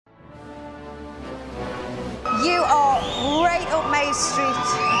You are right up my street.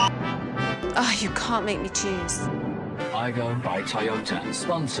 Oh, you can't make me choose. Igo by Toyota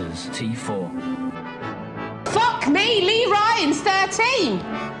sponsors T4. Fuck me, Lee Ryan's 13.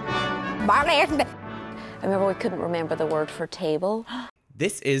 Marlene. I remember we couldn't remember the word for table.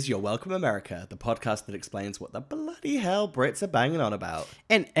 This is Your Welcome America, the podcast that explains what the bloody hell Brits are banging on about.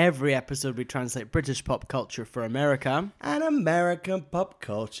 In every episode, we translate British pop culture for America. And American pop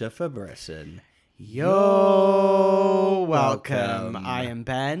culture for Britain. Yo, welcome. I am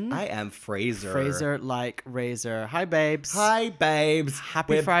Ben. I am Fraser. Fraser like razor. Hi, babes. Hi, babes.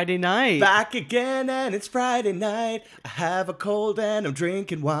 Happy We're Friday night. back again, and it's Friday night. I have a cold and I'm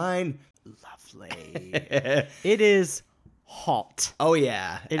drinking wine. Lovely. It is hot. Oh,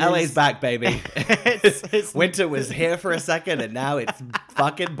 yeah. It LA's is- back, baby. It's Winter was here for a second, and now it's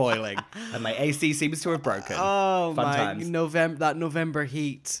fucking boiling. And my AC seems to have broken. Oh, Fun my times. November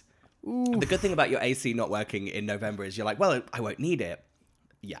heat. Ooh. The good thing about your AC not working in November is you're like, well, I won't need it.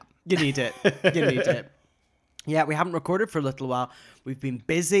 Yeah. You need it. You need it. Yeah, we haven't recorded for a little while. We've been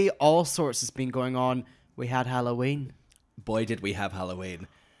busy. All sorts has been going on. We had Halloween. Boy, did we have Halloween.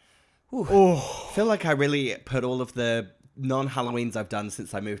 Oh, I feel like I really put all of the non-Halloweens I've done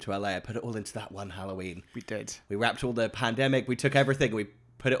since I moved to LA, I put it all into that one Halloween. we did. We wrapped all the pandemic, we took everything, we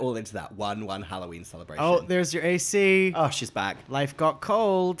put it all into that one Halloween celebration. Oh, there's your AC. Oh, she's back. Life got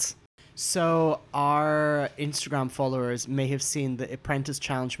cold. So our Instagram followers may have seen the Apprentice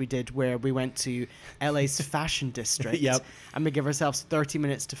challenge we did where we went to LA's fashion district. Yep. And we give ourselves 30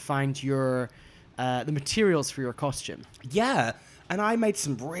 minutes to find your the materials for your costume. Yeah, and I made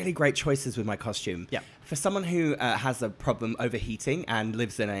some really great choices with my costume. Yeah. For someone who has a problem overheating and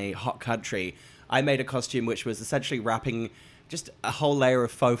lives in a hot country, I made a costume which was essentially wrapping just a whole layer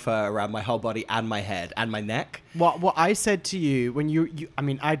of faux fur around my whole body and my head and my neck. What I said to you when you I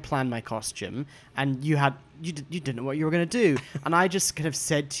mean, I'd planned my costume and you didn't know what you were going to do. And I just kind of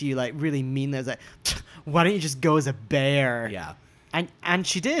said to you, like, really mean, I was like, why don't you just go as a bear? Yeah. And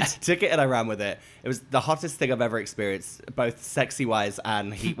she did. Took it and I ran with it. It was the hottest thing I've ever experienced, both sexy-wise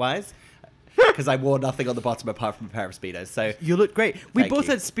and heat-wise, because I wore nothing on the bottom apart from a pair of Speedos. So You look great. We Thank both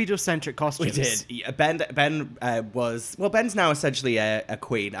you. had Speedo-centric we costumes. did. Yeah, Ben was... Well, Ben's now essentially a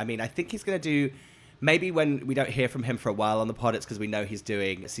queen. I mean, I think he's going to do... Maybe when we don't hear from him for a while on the pod, it's because we know he's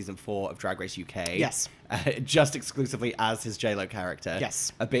doing season 4 of Drag Race UK. Yes. Just exclusively as his J-Lo character.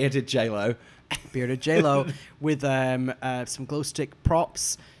 Yes. A bearded J-Lo. Bearded J-Lo with some glow stick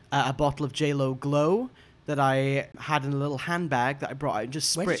props, a bottle of J-Lo Glow that I had in a little handbag that I brought out and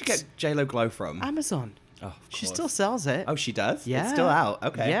just spritzed. Where did you get J-Lo Glow from? Amazon. Oh, of She course. still sells it. Oh, she does? Yeah. It's still out.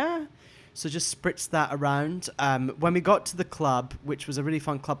 Okay. Yeah. So just spritz that around. When we got to the club, which was a really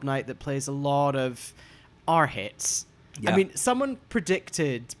fun club night that plays a lot of our hits. Yeah. I mean, someone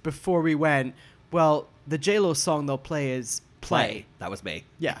predicted before we went, well, the J-Lo song they'll play is Play. That was me.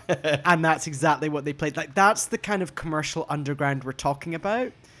 Yeah. And that's exactly what they played. Like, that's the kind of commercial underground we're talking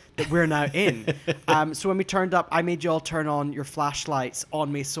about that we're now in. So when we turned up, I made you all turn on your flashlights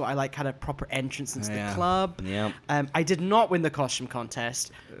on me so I had a proper entrance into Yeah. the club. Yeah. I did not win the costume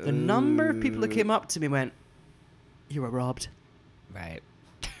contest. The number of people who came up to me went, you were robbed. Right.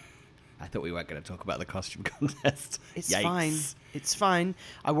 I thought we weren't going to talk about the costume contest. It's Yikes. fine. It's fine.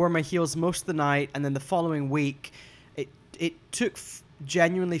 I wore my heels most of the night, and then the following week, it took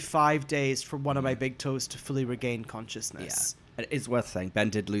genuinely 5 days for one of my big toes to fully regain Yeah. consciousness. It is worth saying,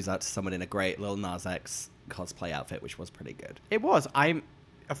 Ben did lose out to someone in a great Lil Nas X cosplay outfit, which was pretty good. It was.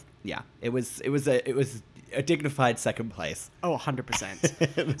 Yeah. It was a dignified second place. Oh,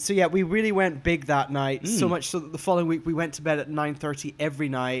 100%. So yeah, we really went big that night. So much so that the following week we went to bed at 9:30 every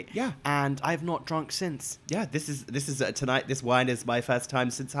night. Yeah. And I've not drunk since. Yeah, this is tonight. This wine is my first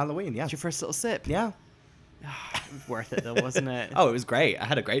time since Halloween. Yeah. It's your first little sip. Yeah. Worth it though, wasn't it? Oh, it was great. I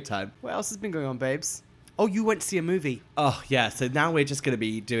had a great time. What else has been going on, babes? Oh, you went to see a movie. Oh yeah. So now we're just going to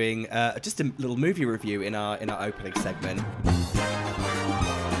be doing just a little movie review in our opening segment.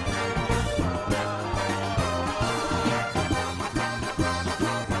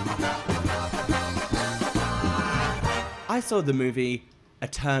 I saw the movie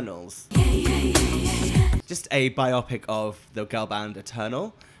Eternals. Just a biopic of the girl band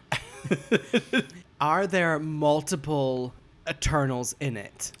Eternal. Are there multiple Eternals in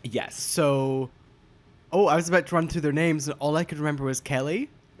it? Yes. So, I was about to run through their names, and all I could remember was Kelly.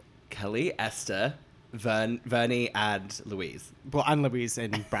 Kelly, Esther, Vernie, and Louise. Well, and Louise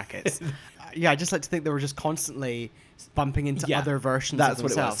in brackets. Yeah, I just like to think they were just constantly bumping into other versions That's of what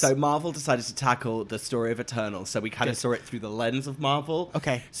themselves. it was. So Marvel decided to tackle the story of Eternals. So we kind of Good. saw it through the lens of Marvel.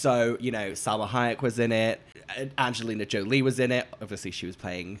 Okay. So, Salma Hayek was in it. Angelina Jolie was in it. Obviously, she was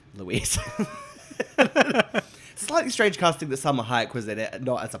playing Louise. slightly strange casting that Salma Hayek was in it,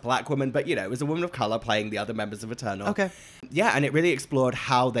 not as a black woman, but, it was a woman of color playing the other members of Eternal. Okay. Yeah, and it really explored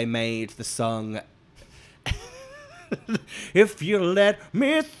how they made the song... If you let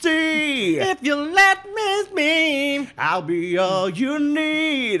me see, If you let me, I'll be all you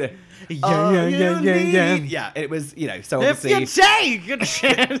need. yeah. Yeah, it was, so If obviously... you take a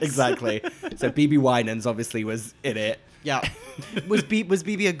chance. Exactly. So BB Winans obviously was in it. Yeah. Was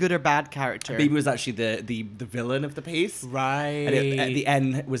BB a good or bad character? BB was actually the villain of the piece. Right. And at the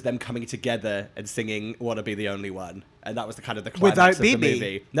end was them coming together and singing "Wanna Be the Only One," and that was the climax Without of the BB?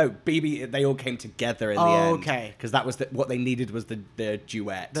 movie. No, BB. They all came together in the Oh, end. okay. Because that was what they needed was the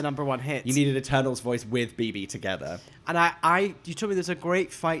duet. The number one hit. You needed Eternal's voice with BB together. And you told me there's a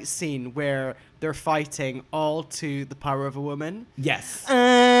great fight scene where they're fighting all to the power of a woman. Yes.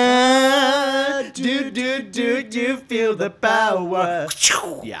 Do feel the power?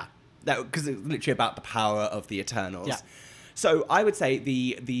 Yeah. Because it's literally about the power of the Eternals. Yeah. So I would say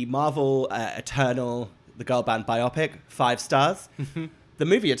the Marvel Eternal, the girl band biopic, 5 stars. The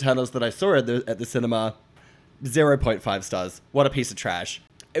movie Eternals that I saw at the cinema, 0.5 stars. What a piece of trash.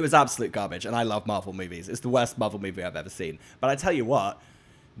 It was absolute garbage, and I love Marvel movies. It's the worst Marvel movie I've ever seen. But I tell you what,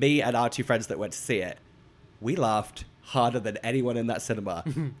 me and our 2 friends that went to see it, we laughed harder than anyone in that cinema.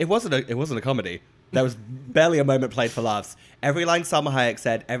 It wasn't a comedy. There was barely a moment played for laughs. Every line Salma Hayek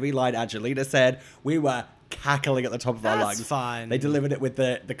said, every line Angelina said, we were cackling at the top of our lungs. That's fine. They delivered it with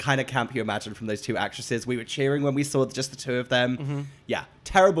the kind of camp you imagine from those 2 actresses. We were cheering when we saw just the 2 of them. Yeah,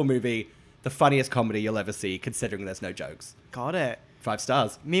 terrible movie. The funniest comedy you'll ever see, considering there's no jokes. Got it. 5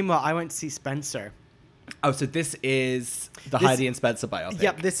 stars. Meanwhile, I went to see Spencer. Oh, so this is the Heidi and Spencer biopic.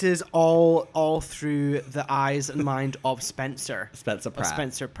 Yep, this is all through the eyes and mind of Spencer. Spencer Of Pratt.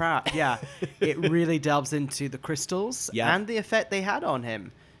 Spencer Pratt, yeah. It really delves into the crystals Yeah. and the effect they had on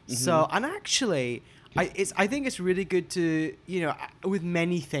him. So, and actually, I think it's really good to, with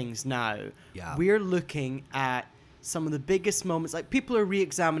many things now, Yeah. we're looking at some of the biggest moments. Like, people are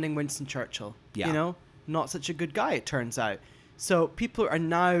re-examining Winston Churchill. Yeah. Not such a good guy, it turns out. So people are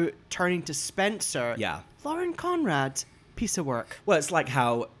now turning to Spencer. Yeah. Lauren Conrad, piece of work. Well, it's like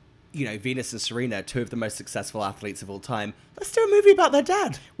how, Venus and Serena, 2 of the most successful athletes of all time. Let's do a movie about their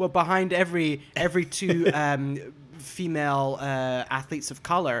dad. Well, behind every 2 female athletes of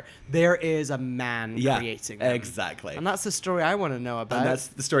color, there is a man creating them. Exactly. And that's the story I want to know about. And that's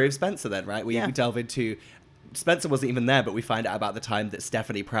the story of Spencer then, right? We delve into... Spencer wasn't even there, but we find out about the time that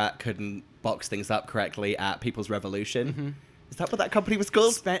Stephanie Pratt couldn't box things up correctly at People's Revolution. Is that what that company was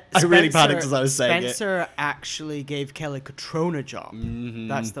called? I really panicked as I was saying Spencer actually gave Kelly Catrone a job.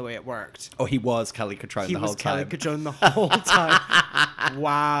 That's the way it worked. Oh, he was Kelly Catrone He the whole was Kelly time. Catrone the whole time.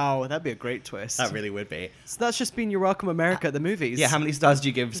 Wow, that'd be a great twist. That really would be. So that's just been Your Welcome America at the movies. Yeah, how many stars do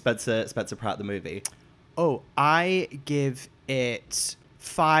you give Spencer Pratt the movie? Oh, I give it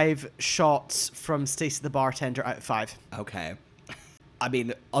 5 shots from Stacey the Bartender out of 5. Okay. I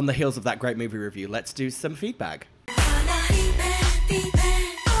mean, on the heels of that great movie review, let's do some feedback.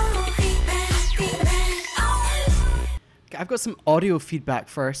 Okay, I've got some audio feedback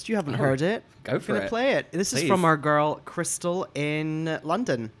first. You haven't heard it. go for I'm gonna it. play it. This is Please. from our girl Crystal in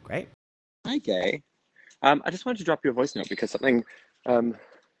London. Great. Hi, Gay. I just wanted to drop you a voice note because something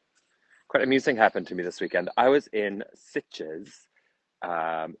quite amusing happened to me this weekend. I was in Sitges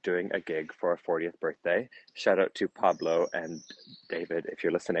doing a gig for a 40th birthday. Shout out to Pablo and David if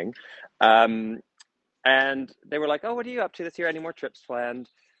you're listening. And they were like, oh, what are you up to this year? Any more trips planned?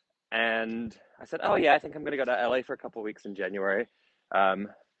 And I said, oh, yeah, I think I'm going to go to LA for a couple of weeks in January.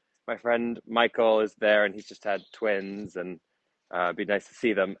 My friend Michael is there and he's just had twins and it'd be nice to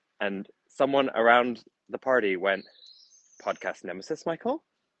see them. And someone around the party went, podcast nemesis, Michael?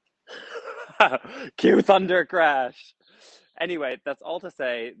 Cue thunder crash. Anyway, that's all to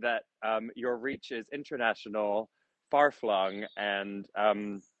say that your reach is international, far-flung, and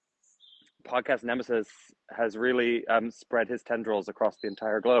podcast nemesis has really spread his tendrils across the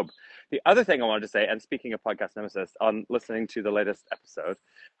entire globe. The other thing I wanted to say, and speaking of podcast nemesis, on listening to the latest episode,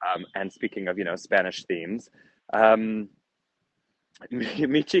 and speaking of, Spanish themes,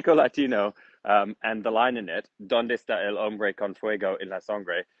 Mi Chico Latino, and the line in it, Donde está el hombre con fuego en la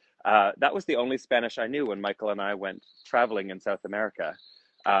sangre? That was the only Spanish I knew when Michael and I went traveling in South America.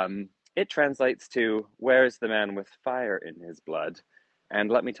 It translates to, where's the man with fire in his blood? And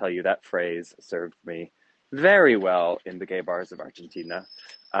let me tell you, that phrase served me very well in the gay bars of Argentina.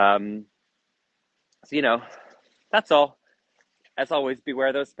 So, that's all. As always,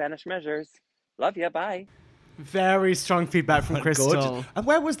 beware those Spanish measures. Love ya, bye. Very strong feedback from Crystal. Gorgeous. And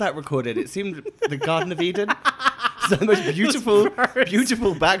where was that recorded? It seemed the Garden of Eden. the most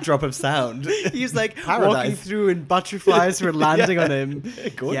beautiful backdrop of sound. He's like Paradise. walking through and butterflies were landing on him.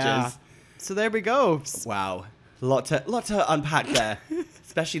 Gorgeous. Yeah. So there we go. Wow. Lot to unpack there.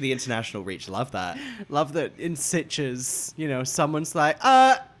 Especially the international reach. Love that. Love that in Sitges, someone's like,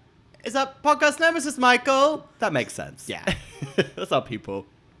 is that Podcast Nemesis, Michael? That makes sense. Yeah. That's our people.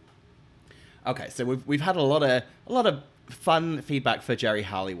 Okay, so we've had a lot of fun feedback for Jerry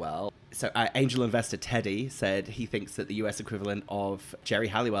Halliwell. So angel investor Teddy said he thinks that the US equivalent of Jerry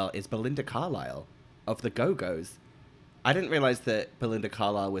Halliwell is Belinda Carlisle of the Go-Go's. I didn't realize that Belinda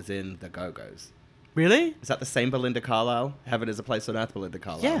Carlisle was in the Go-Go's. Really? Is that the same Belinda Carlisle? Heaven is a Place on Earth, Belinda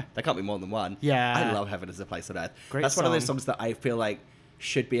Carlisle? Yeah. There can't be more than one. Yeah. I love Heaven is a Place on Earth. Great That's one of those song. songs that I feel like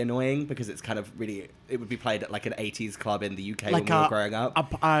should be annoying because it's kind of really, it would be played at like an 80s club in the UK when we were growing up.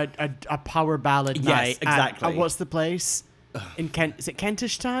 A power ballad Yes, night. exactly. What's the place? In Kent? Is it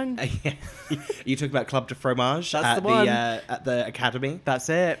Kentish Town? You talking about Club de Fromage That's at the one. At the Academy? That's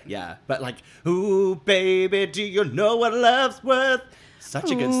it. Yeah, but like, ooh, baby, do you know what love's worth?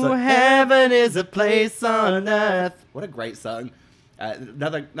 Such a good song. Heaven is a place on earth. What a great song.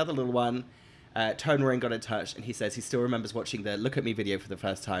 Another little one. Tone Ring got in touch and he says he still remembers watching the Look At Me video for the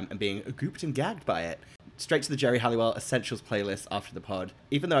first time and being gooped and gagged by it. Straight to the Jerry Halliwell Essentials playlist after the pod.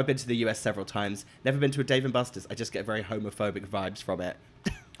 Even though I've been to the US several times, never been to a Dave & Buster's, I just get very homophobic vibes from it.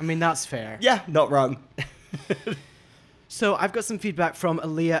 I mean, that's fair. Yeah, not wrong. So I've got some feedback from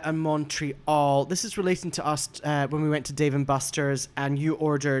Aaliyah and Montreal. This is relating to us when we went to Dave & Buster's and you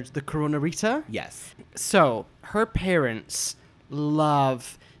ordered the Corona Rita. Yes. So her parents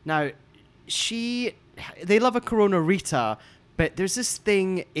love... Now, they love a Corona Rita, but there's this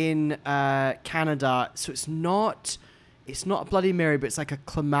thing in Canada, so it's not a Bloody Mary, but it's like a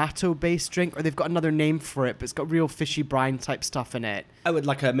Clamato-based drink, or they've got another name for it, but it's got real fishy brine type stuff in it. I would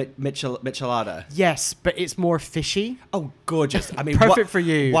like a Michelada. Yes, but it's more fishy. Oh, gorgeous. I mean, Perfect for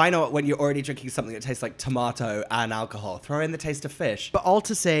you. Why not when you're already drinking something that tastes like tomato and alcohol? Throw in the taste of fish. But all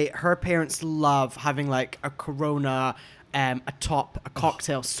to say, her parents love having like a Corona, a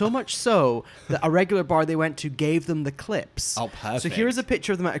cocktail, so much so that a regular bar they went to gave them the clips. Oh, perfect. So here's a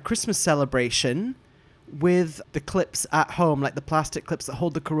picture of them at a Christmas celebration with the clips at home, like the plastic clips that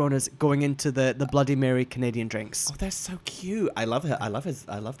hold the Coronas going into the Bloody Mary Canadian drinks. Oh, they're so cute. I love her. I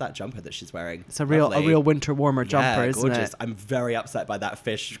love that jumper that she's wearing. It's a real winter warmer jumper, isn't gorgeous. it? I'm very upset by that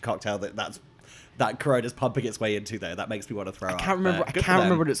fish cocktail that Corona's pumping its way into though. That makes me want to throw up. I can't remember but good for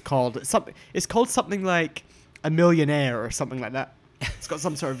them. what it's called. It's called something like a millionaire or something like that. It's got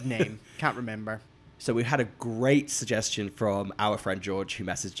some sort of name. Can't remember. So we had a great suggestion from our friend George, who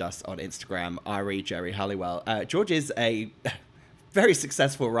messaged us on Instagram, Ari Jerry Halliwell. George is a very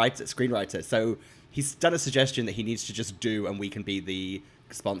successful screenwriter. So he's done a suggestion that he needs to just do and we can be the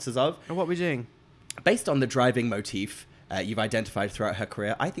sponsors of. And what are we doing? Based on the driving motif you've identified throughout her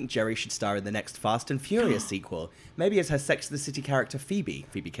career, I think Jerry should star in the next Fast and Furious sequel. Maybe as her Sex and the City character Phoebe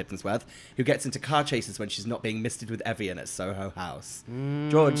Kittensworth, who gets into car chases when she's not being misted with Evian at Soho House.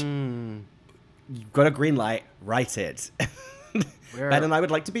 George, you've got a green light, write it. Ben and I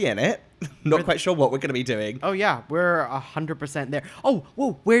would like to be in it. Not quite sure what we're going to be doing. Oh yeah, we're 100% there. Oh,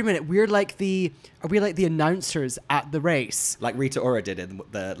 whoa, wait a minute. Are we like the announcers at the race? Like Rita Ora did in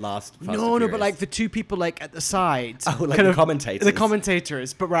the last Fast and No, Furious. but like the two people like at the side. Oh, like Kind the of- commentators. The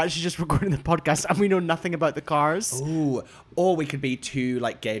commentators, but we're actually just recording the podcast and we know nothing about the cars. Ooh, or we could be two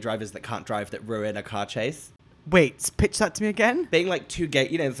like gay drivers that can't drive that ruin a car chase. Wait, pitch that to me again. Being like two gay,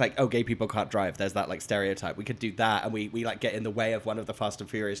 it's like, oh, gay people can't drive. There's that like stereotype. We could do that, and we like get in the way of one of the Fast and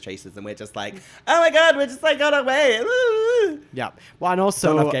Furious chases, and we're just like, oh my god, we're just like on our way. Woo! Yeah. Well, and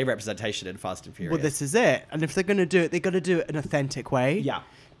also, Don't have gay representation in Fast and Furious. well, this is it. And if they're going to do it, they got to do it an authentic way. Yeah.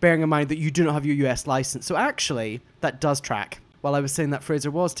 Bearing in mind that you do not have your US license. So actually, that does track. While I was saying that,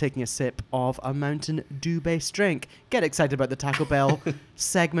 Fraser was taking a sip of a Mountain Dew-based drink. Get excited about the Taco Bell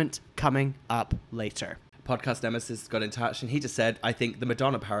segment coming up later. Podcast Nemesis got in touch, and he just said, I think the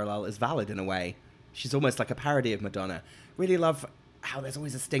Madonna parallel is valid in a way. She's almost like a parody of Madonna. Really love how there's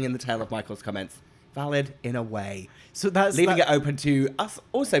always a sting in the tail of Michael's comments. Valid in a way. So that's Leaving it open to us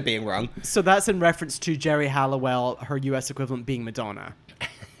also being wrong. So that's in reference to Jerry Halliwell, her US equivalent being Madonna.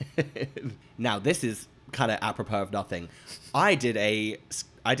 Now, this is kind of apropos of nothing. I did a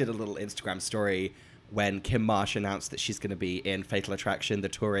little Instagram story when Kim Marsh announced that she's going to be in Fatal Attraction, the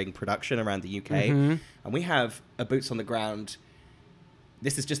touring production around the UK. Mm-hmm. And we have a boots on the ground.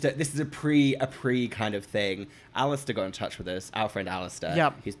 This is a pre kind of thing. Alistair got in touch with us, our friend Alistair.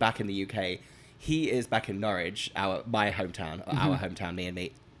 Yep. He's back in the UK. He is back in Norwich, my hometown, or our hometown,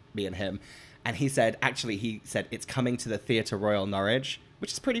 me and him. And he said it's coming to the Theatre Royal Norwich,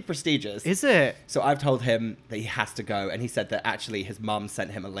 which is pretty prestigious. Is it? So I've told him that he has to go, and he said that actually his mum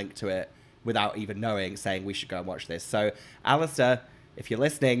sent him a link to it without even knowing, saying we should go and watch this. So, Alistair, if you're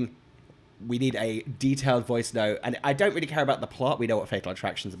listening, we need a detailed voice note. And I don't really care about the plot. We know what Fatal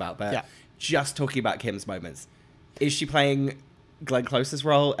Attraction's about, but just talking about Kim's moments. Is she playing Glenn Close's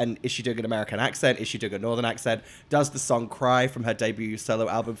role, and is she doing an American accent? Is she doing a Northern accent? Does the song Cry from her debut solo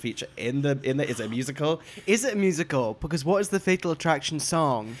album feature in the is it a musical? Is it a musical? Because what is the Fatal Attraction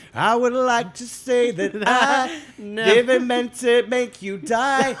song? I would like to say that I never meant to make you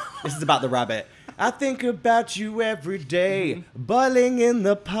die. This is about the rabbit. I think about you every day, boiling in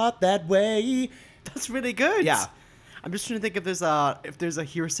the pot that way. That's really good. Yeah. I'm just trying to think if there's a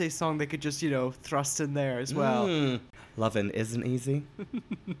hearsay song they could just, thrust in there as well. Lovin' isn't easy.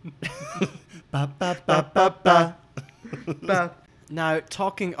 Ba, ba, ba, ba, ba. Now,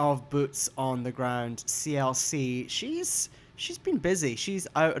 talking of boots on the ground, CLC, she's been busy. She's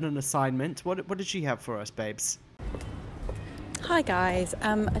out on an assignment. What did she have for us, babes? Hi guys,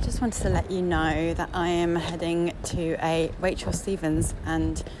 I just wanted to let you know that I am heading to a Rachel Stevens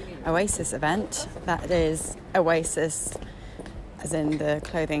and Oasis event. That is Oasis, as in the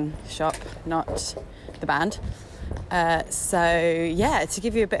clothing shop, not the band. To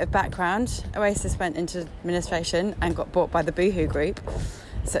give you a bit of background, Oasis went into administration and got bought by the Boohoo Group,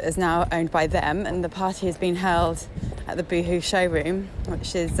 so it is now owned by them, and the party has been held at the Boohoo showroom,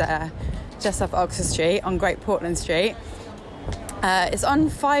 which is just off Oxford Street on Great Portland Street. It's on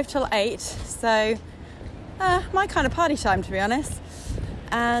 5 till 8, so my kind of party time, to be honest.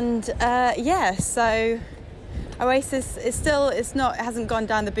 And so Oasis is still, it hasn't gone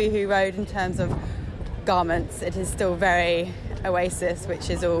down the Boohoo road in terms of garments. It is still very Oasis, which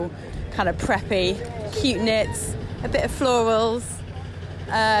is all kind of preppy, cute knits, a bit of florals,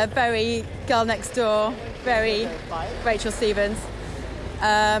 very Girl Next Door, very Rachel Stevens.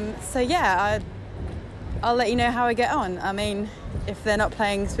 I'll let you know how I get on. I mean, if they're not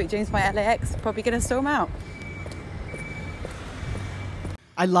playing Sweet Dreams by LAX, probably going to storm out.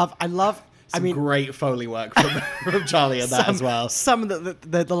 I love. Great Foley work from Charlie and that as well. Some of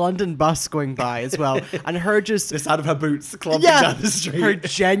the London bus going by as well, and her just the sound of her boots clomping down the street. Her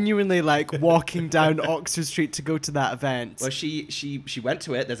genuinely walking down Oxford Street to go to that event. Well, she went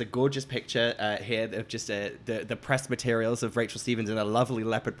to it. There's a gorgeous picture here of just the press materials of Rachel Stevens in a lovely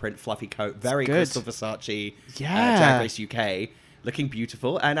leopard print fluffy coat, very Crystal Versace, Drag Race UK. Looking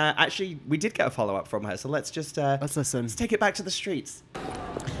beautiful, and actually, we did get a follow-up from her, so let's listen. Let's take it back to the streets.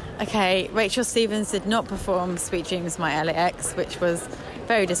 Okay, Rachel Stevens did not perform Sweet Dreams by LAX, which was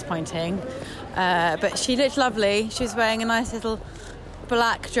very disappointing, but she looked lovely. She was wearing a nice little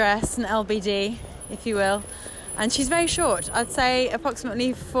black dress, an LBD, if you will, and she's very short. I'd say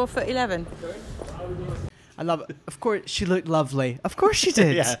approximately 4'11". I love it. Of course, she looked lovely. Of course she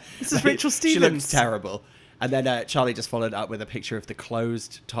did. Yeah. This is Rachel Stevens. She looked terrible. And then Charlie just followed up with a picture of the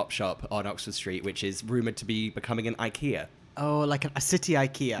closed Topshop on Oxford Street, which is rumoured to be becoming an IKEA. Oh, like a city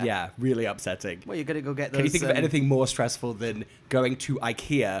IKEA. Yeah, really upsetting. Well, you're going to go get those... Can you think of anything more stressful than going to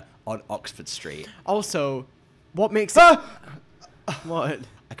IKEA on Oxford Street? Also, what makes it... What?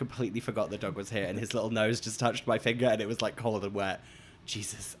 I completely forgot the dog was here, and his little nose just touched my finger, and it was cold and wet.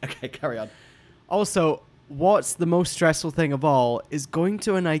 Jesus. Okay, carry on. Also, what's the most stressful thing of all is going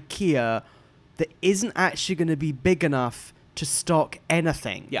to an IKEA that isn't actually going to be big enough to stock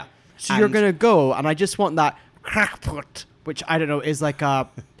anything. Yeah. So you're going to go, and I just want that crackpot, which I don't know, is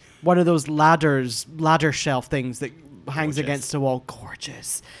one of those ladder shelf things that hangs against a wall.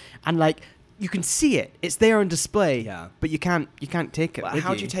 Gorgeous. And you can see it. It's there on display. Yeah. But you can't take it.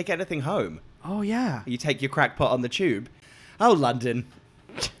 How do you take anything home? Oh, yeah. You take your crackpot on the tube. Oh, London.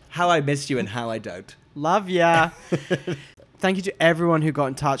 How I missed you and how I don't. Love ya. Thank you to everyone who got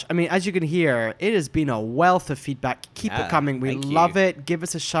in touch. I mean, as you can hear, it has been a wealth of feedback. Keep it coming. We love it. Give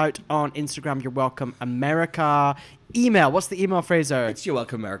us a shout on Instagram. You're welcome, America. Email. What's the email, Fraser? It's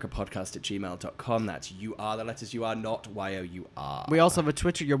yourwelcomeamericapodcast@gmail.com. That's UR, the letters UR, not YOUR. We also have a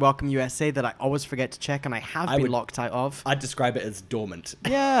Twitter, You're Welcome USA, that I always forget to check, and I been locked out of. I'd describe it as dormant.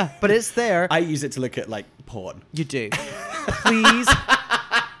 Yeah, but it's there. I use it to look at, porn. You do.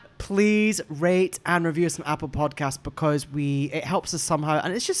 Please rate and review us on Apple Podcasts because it helps us somehow,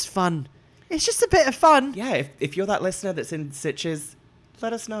 and it's just fun. It's just a bit of fun. Yeah, if you're that listener that's in Sitges,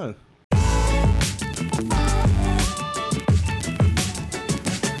 let us know.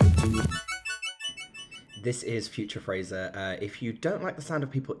 This is Future Fraser. If you don't like the sound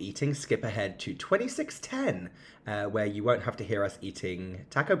of people eating, skip ahead to 2610, where you won't have to hear us eating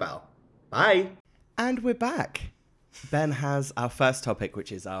Taco Bell. Bye. And we're back. Ben has our first topic,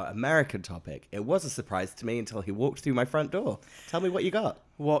 which is our American topic. It was a surprise to me until he walked through my front door. Tell me what you got.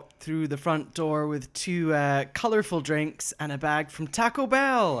 Walked through the front door with two colourful drinks and a bag from Taco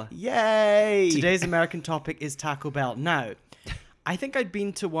Bell. Yay! Today's American topic is Taco Bell. Now, I think I'd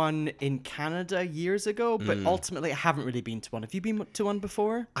been to one in Canada years ago, but ultimately I haven't really been to one. Have you been to one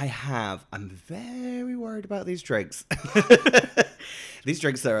before? I have. I'm very worried about these drinks. These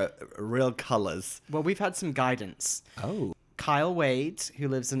drinks are real colours. Well, we've had some guidance. Oh. Kyle Wade, who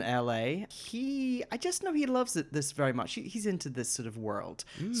lives in LA, I just know he loves this very much. He's into this sort of world.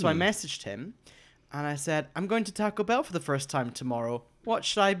 So I messaged him and I said, I'm going to Taco Bell for the first time tomorrow. What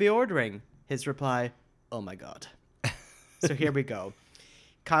should I be ordering? His reply, oh my God. So here we go.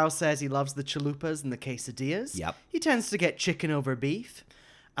 Kyle says he loves the chalupas and the quesadillas. Yep. He tends to get chicken over beef.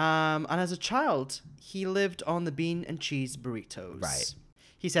 And as a child, he lived on the bean and cheese burritos. Right.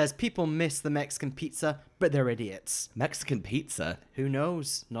 He says people miss the Mexican pizza, but they're idiots. Mexican pizza? Who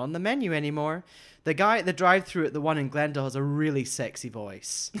knows? Not on the menu anymore. The guy at the drive-thru at the one in Glendale has a really sexy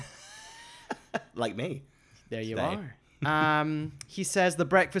voice. Like me. There you Today. are. He says the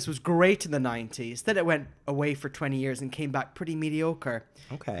breakfast was great in the 90s. Then it went away for 20 years and came back pretty mediocre.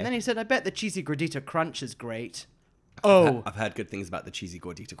 Okay. And then he said, I bet the cheesy gordita crunch is great. Oh. I've heard good things about the cheesy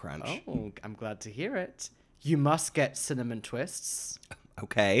gordita crunch. Oh, I'm glad to hear it. You must get cinnamon twists.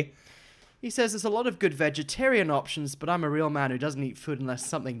 Okay. He says there's a lot of good vegetarian options, but I'm a real man who doesn't eat food unless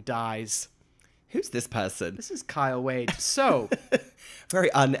something dies. Who's this person? This is Kyle Wade. So, Very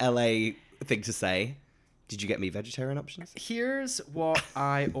un-LA thing to say. Did you get me vegetarian options? here's what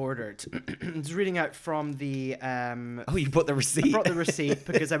I ordered. I was reading out from the... Oh, you bought the receipt? I brought the receipt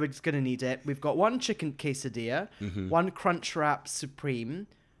because I was going to need it. We've got one chicken quesadilla, one Crunch Wrap Supreme,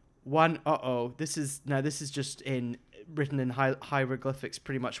 one... This is just written in hieroglyphics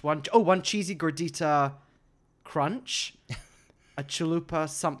pretty much. One cheesy gordita crunch, a chalupa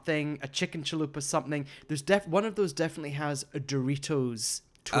something, a chicken chalupa something. There's one of those definitely has a Doritos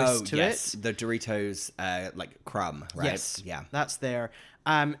twist to it. The Doritos, like crumb, right? Yes, Yeah. that's there.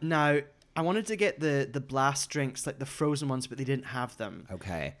 Now, I wanted to get the blast drinks, like the frozen ones, but they didn't have them.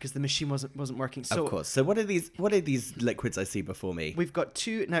 Okay. Because the machine wasn't working. So Of course. So what are these liquids I see before me? we've got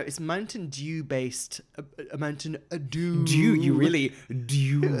two. Now, it's Mountain Dew based, a Mountain Dew. Dew, you really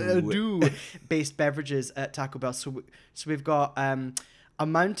dew. Dew based beverages at Taco Bell. So we've got a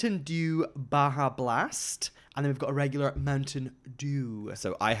Mountain Dew Baja Blast, and then we've got a regular Mountain Dew.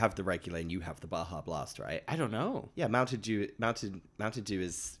 So I have the regular and you have the Baja Blast, right? I don't know. Yeah, Mountain Dew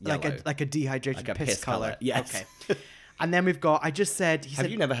is yellow. Like a dehydrated Like a piss piss color. colour, yes. Okay. And then we've got. I just said. He Have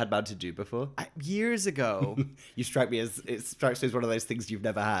said you never had Mountain Dew before? years ago. It strikes me as one of those things you've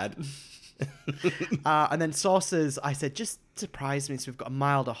never had. And then sauces. I said just surprise me. So we've got a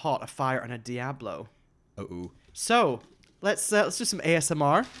mild, a hot, a fire, and a Diablo. Oh. So let's do some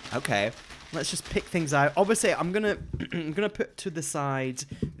ASMR. Okay. Let's just pick things out. Obviously, I'm gonna put to the side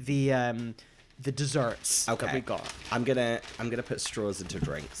the desserts that we got. I'm gonna put straws into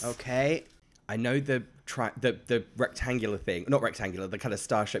drinks. Okay. I know the rectangular thing, not rectangular, the kind of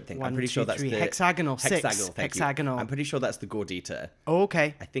star-shaped thing. I'm One, pretty two, sure that's three. the Hexagonal. Six. Hexagonal. Thank you. Hexagonal. I'm pretty sure that's the gordita. Oh,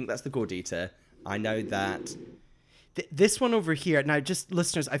 okay. I think that's the gordita. I know that. This one over here. Now, just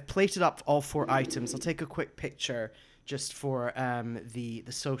listeners, I've plated up all 4 items. I'll take a quick picture just for the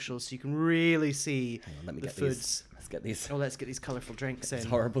socials so you can really see Hang on, let me the get foods. these. Let's get these. Oh, let's get these colourful drinks These in.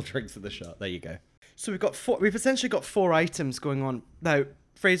 horrible drinks in the shot. There you go. So we've essentially got 4 items going on. Now,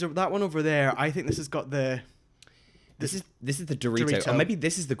 Fraser, that one over there, I think this has got the... This is the Dorito. Or maybe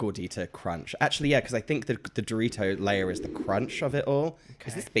this is the gordita crunch. Actually, yeah, because I think the Dorito layer is the crunch of it all.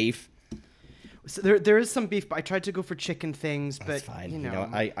 Is this beef? So there is some beef, but I tried to go for chicken things, but That's fine. you know,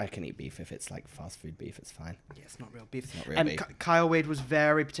 I can eat beef if it's like fast food beef. It's fine. yeah, it's not real beef. It's not real beef. Kyle Wade was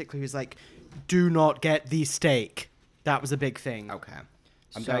very particular. He was like, "Do not get the steak." That was a big thing. Okay.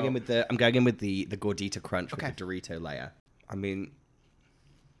 I'm So- going in with the gordita crunch Okay. with the Dorito layer. I mean,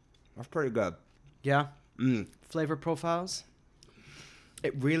 that's pretty good. Yeah. Flavor profiles.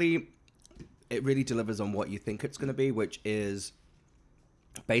 It really delivers on what you think it's going to be, which is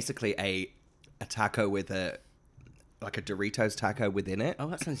basically a taco with a Doritos taco within it. Oh,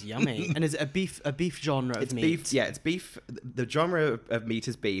 that sounds yummy. And is it a beef genre of It's meat? beef. Yeah, it's beef. The genre of meat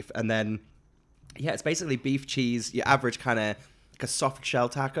is beef, and then it's basically beef, cheese, your average kind of like a soft shell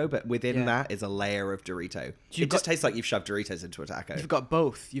taco, but within that is a layer of Dorito. It just tastes like you've shoved Doritos into a taco. You've got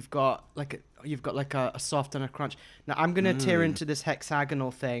both. You've got like a soft and a crunch. Now I'm gonna tear into this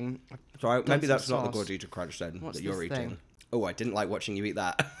hexagonal thing. Sorry, maybe some that's not the sauce. gordita crunch then What's that you're this eating. thing? Oh, I didn't like watching you eat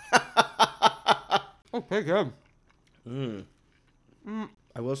that. Okay, good.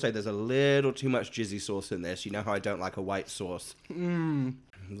 I will say there's a little too much jizzy sauce in this. You know how I don't like a white sauce.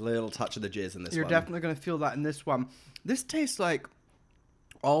 Little touch of the jizz in this You're one. definitely going to feel that in this one. This tastes like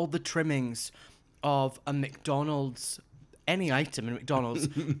all the trimmings of a McDonald's, any item in McDonald's,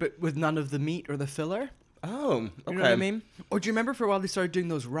 but with none of the meat or the filler. Oh, okay. You know what I mean? Or do you remember for a while they started doing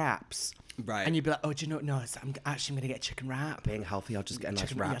those wraps? Right. And you'd be like, oh, do you know, no, I'm going to get a chicken wrap. Being healthy, I'll just get a nice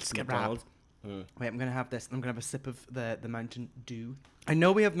Chicken- wrap. yeah, just from get wrap. McDonald's. Wait, I'm going to have this. I'm going to have a sip of the Mountain Dew. I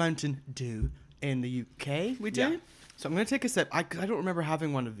know we have Mountain Dew in the UK. We do? Yeah. So I'm going to take a sip. I don't remember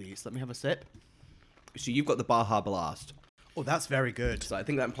having one of these. Let me have a sip. So you've got the Baja Blast. Oh, that's very good. So I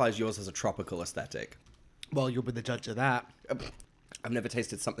think that implies yours has a tropical aesthetic. Well, you'll be the judge of that. I've never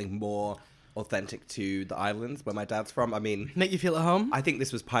tasted something more authentic to the islands where my dad's from. I mean, Make you feel at home? I think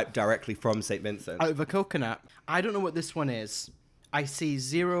this was piped directly from St. Vincent. Out of a coconut. I don't know what this one is. I see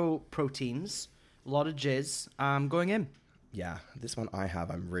 0 proteins, a lot of jizz. Going in. Yeah, this one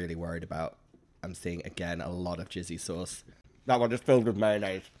I'm really worried about. I'm seeing, again, a lot of jizzy sauce. That one is filled with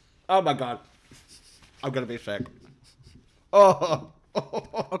mayonnaise. Oh my god. I'm going to be sick. Oh.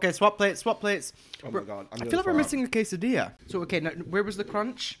 Okay, swap plates. Oh my god. I feel like we're missing a quesadilla. So, okay, now, where was the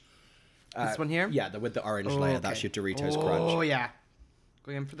crunch? This one here? Yeah, with the orange layer. That's your Doritos Crunch. Oh, yeah.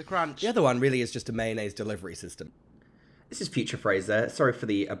 Going in for the crunch. The other one really is just a mayonnaise delivery system. This is Future Fraser. Sorry for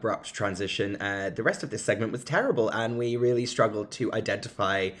the abrupt transition. The rest of this segment was terrible, and we really struggled to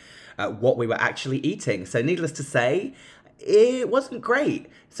identify what we were actually eating. So needless to say, it wasn't great.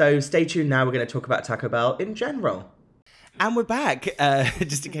 So stay tuned now. We're going to talk about Taco Bell in general. And we're back.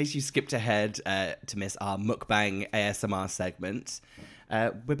 Just in case you skipped ahead to miss our mukbang ASMR segment.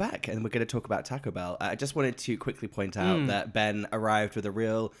 We're back, and we're going to talk about Taco Bell. I just wanted to quickly point out that Ben arrived with a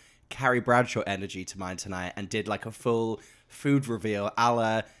real Carrie Bradshaw energy to mine tonight and did like a full food reveal a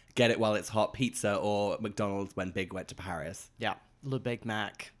la Get It While It's Hot pizza or McDonald's when Big went to Paris. Yeah. Le Big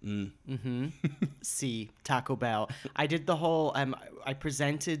Mac. See, Taco Bell. I did the whole, I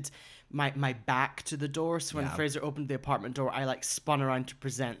presented my back to the door. So when Fraser opened the apartment door, I like spun around to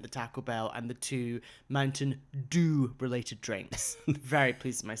present the Taco Bell and the 2 Mountain Dew related drinks. Very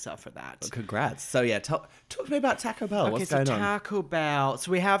pleased with myself for that. Well, congrats. So yeah, talk to me about Taco Bell. Okay, What's so going on? Taco Bell.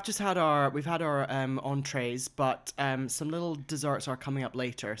 So we've had our entrees, but some little desserts are coming up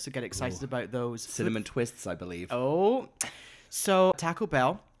later. So get excited about those. Cinnamon twists, I believe. Oh, so Taco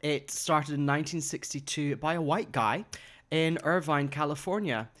Bell. It started in 1962 by a white guy in Irvine,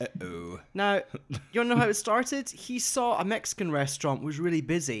 California. Uh-oh. Now, you want to know how it started? He saw a Mexican restaurant was really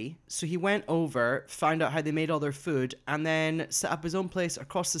busy, so he went over, found out how they made all their food, and then set up his own place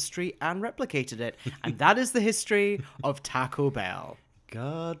across the street and replicated it. And that is the history of Taco Bell.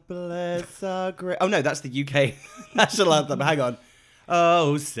 God bless our great... Oh, no, that's the UK national anthem. Hang on.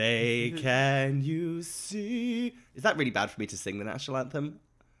 Oh, say, can you see... Is that really bad for me to sing the national anthem?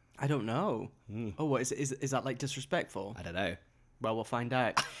 I don't know. Oh, what is that like disrespectful? I don't know. Well, we'll find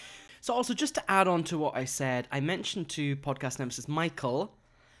out. So also, just to add on to what I said, I mentioned to podcast nemesis Michael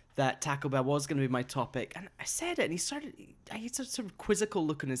that Taco Bell was going to be my topic. And I said it, and I had a sort of quizzical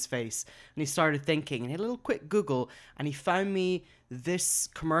look on his face. And he started thinking, and he had a little quick Google, and he found me this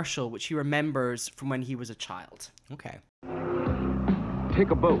commercial, which he remembers from when he was a child. Okay. Take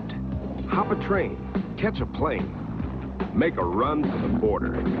a boat, hop a train, catch a plane, make a run to the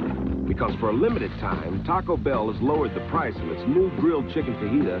border. Because for a limited time, Taco Bell has lowered the price of its new grilled chicken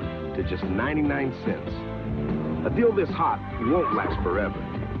fajita to just 99 cents. A deal this hot won't last forever.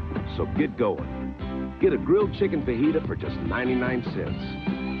 So get going. Get a grilled chicken fajita for just 99 cents.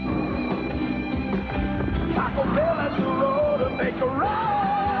 Taco Bell has the road to make a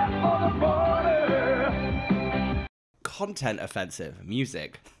run for the border. Content offensive.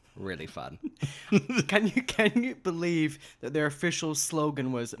 Music. Really fun. Can you believe that their official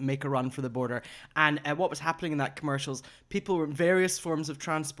slogan was "Make a run for the border"? And what was happening in that commercials? People were in various forms of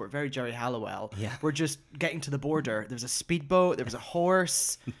transport, very Jerry Halliwell. Yeah. Were just getting to the border. There was a speedboat. There was a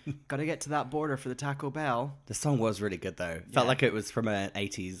horse. Got to get to that border for the Taco Bell. The song was really good though. Felt like it was from an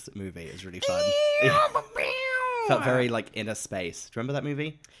 80s movie. It was really fun. Felt very like Inner Space. Do you remember that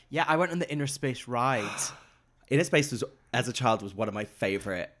movie? Yeah, I went on the Inner Space ride. Inner Space was, as a child, was one of my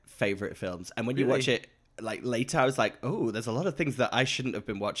favorite films. And when you watch it like later, I was like, oh, there's a lot of things that I shouldn't have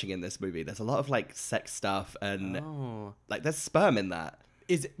been watching in this movie. There's a lot of like sex stuff and like there's sperm in that.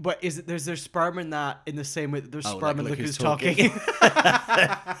 Is there sperm in that in the same way that there's sperm in Look Look Who's Who's Talking?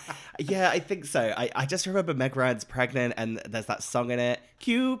 Yeah, I think so. I just remember Meg Ryan's pregnant and there's that song in it.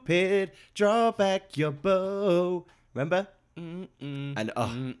 Cupid, draw back your bow. Remember? And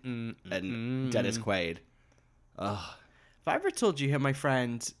Dennis Quaid. Oh. Have I ever told you how my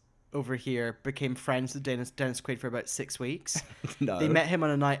friend over here became friends with Dennis Quaid for about 6 weeks. No. They met him on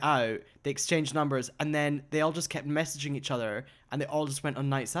a night out, they exchanged numbers, and then they all just kept messaging each other, and they all just went on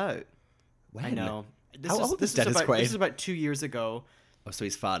nights out. When? I know. How old is Dennis Quaid? This is about 2 years ago. Oh, so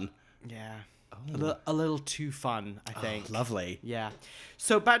he's fun. Yeah. A little too fun, I think. Oh, lovely. Yeah.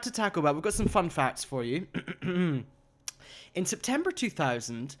 So back to Taco Bell. We've got some fun facts for you. In September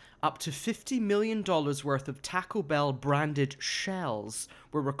 2000, up to $50 million worth of Taco Bell branded shells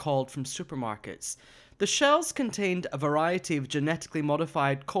were recalled from supermarkets. The shells contained a variety of genetically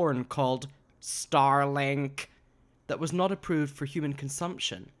modified corn called Starlink that was not approved for human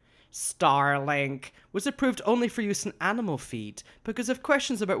consumption. Starlink was approved only for use in animal feed because of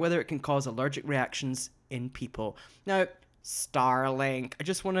questions about whether it can cause allergic reactions in people. Now, Starlink, I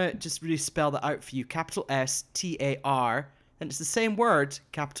just want to really spell that out for you. Capital S-T-A-R, and it's the same word,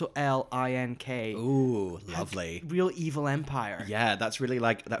 capital L-I-N-K. Ooh, lovely. Real evil empire. Yeah, that's really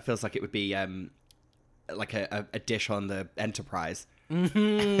like, that feels like it would be like a dish on the Enterprise.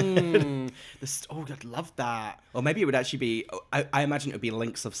 Mm-hmm. Oh, I'd love that. Or maybe it would actually be, I imagine it would be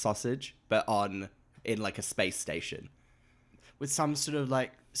links of sausage, but in like a space station. With some sort of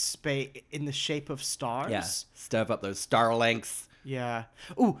like space in the shape of stars. Yeah, stir up those Starlinks. Yeah.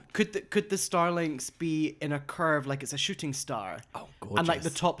 Oh, could the Starlinks be in a curve like it's a shooting star? Oh, gorgeous. And like the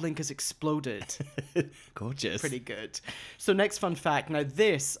top link has exploded. Gorgeous. Pretty good. So next fun fact. Now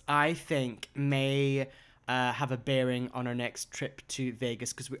this, I think, may have a bearing on our next trip to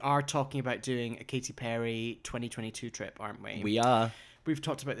Vegas because we are talking about doing a Katy Perry 2022 trip, aren't we? We are. We've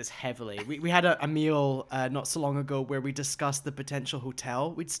talked about this heavily. We had a meal not so long ago where we discussed the potential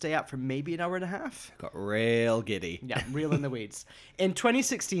hotel we'd stay at for maybe an hour and a half. Got real giddy. Yeah, real in the weeds. In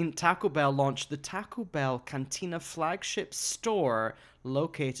 2016, Taco Bell launched the Taco Bell Cantina flagship store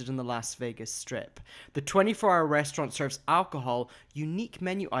located in the Las Vegas Strip. The 24-hour restaurant serves alcohol, unique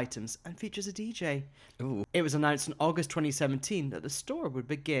menu items, and features a DJ. Ooh. It was announced in August 2017 that the store would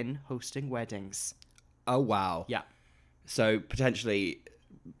begin hosting weddings. Oh, wow. Yeah. So potentially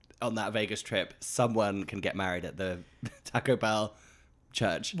on that Vegas trip, someone can get married at the Taco Bell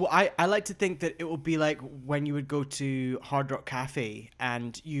church. Well, I like to think that it will be like when you would go to Hard Rock Cafe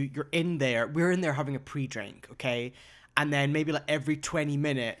and you're in there. We're in there having a pre-drink, okay? And then maybe like every 20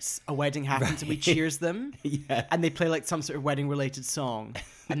 minutes, a wedding happens and we cheers them. Yeah. And they play like some sort of wedding-related song.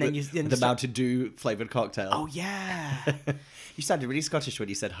 And then the Mountain Dew flavored cocktail. Oh, yeah. You sounded really Scottish when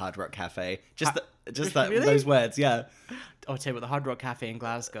you said Hard Rock Cafe. Just Really? those words, yeah. I'll tell you what, the Hard Rock Cafe in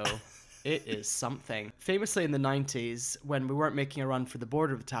Glasgow, it is something. Famously in the 90s, when we weren't making a run for the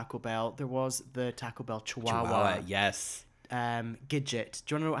border of Taco Bell, there was the Taco Bell Chihuahua. Yes. Gidget. Do you want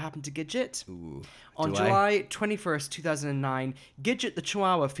to know what happened to Gidget? Ooh, On July 21st, 2009, Gidget the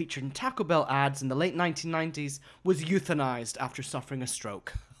Chihuahua, featured in Taco Bell ads in the late 1990s, was euthanized after suffering a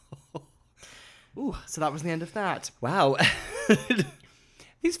stroke. Ooh, so that was the end of that. Wow.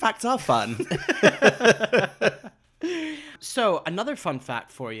 These facts are fun. So another fun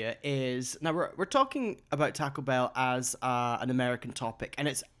fact for you is, now we're talking about Taco Bell as an American topic, and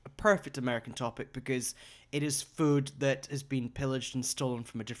it's a perfect American topic because it is food that has been pillaged and stolen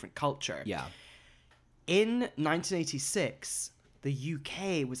from a different culture. Yeah. In 1986, the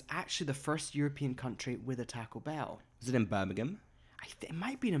UK was actually the first European country with a Taco Bell. Was it in Birmingham? It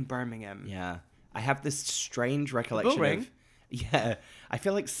might be in Birmingham. Yeah. I have this strange recollection Bullring? of... Yeah. I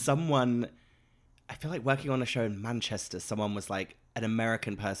feel like working on a show in Manchester, someone was like, an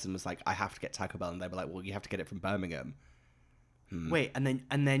American person was like, I have to get Taco Bell. And they were like, well, you have to get it from Birmingham. Wait, and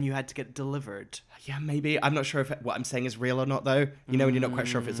then you had to get it delivered. Yeah, maybe. I'm not sure if what I'm saying is real or not, though. You know, when you're not quite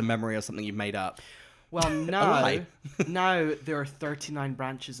sure if it's a memory or something you've made up. Well, lie. now there are 39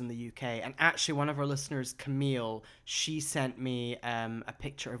 branches in the UK. And actually, one of our listeners, Camille, she sent me a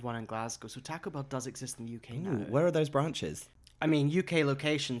picture of one in Glasgow. So Taco Bell does exist in the UK now. Ooh, where are those branches? I mean, UK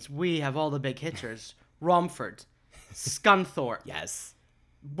locations, we have all the big hitters. Romford, Scunthorpe, Yes.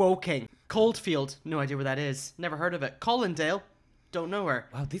 Woking, Coldfield, no idea where that is. Never heard of it. Collindale, don't know her.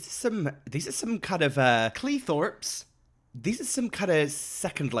 Wow, these are some kind of Cleethorpes. These are some kind of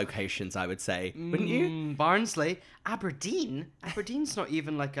second locations, I would say, wouldn't you? Barnsley, Aberdeen. Aberdeen's not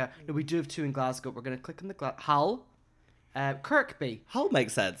even like a... No, we do have two in Glasgow. We're going to click on the... Hull. Kirkby. Hull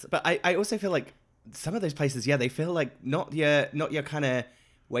makes sense, but I also feel like some of those places, yeah, they feel like not your kind of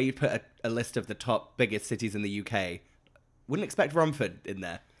where you put a list of the top biggest cities in the UK. Wouldn't expect Romford in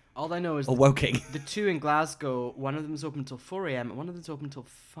there. All I know is or Woking. The two in Glasgow, one of them's open till 4 a.m. and one of them's open till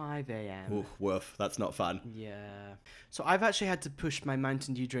 5 a.m. Ooh, woof, that's not fun. Yeah. So I've actually had to push my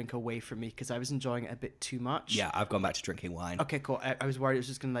Mountain Dew drink away from me because I was enjoying it a bit too much. Yeah, I've gone back to drinking wine. Okay, cool. I was worried it was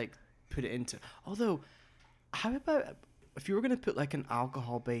just going to like put it into... Although, how about if you were going to put like an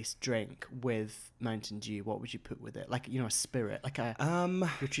alcohol-based drink with Mountain Dew, what would you put with it? Like, you know, a spirit, like a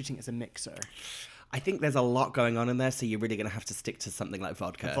you're treating it as a mixer. I think there's a lot going on in there, so you're really going to have to stick to something like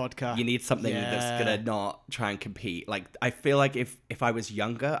vodka. Vodka. You need something that's going to not try and compete. Like, I feel like if I was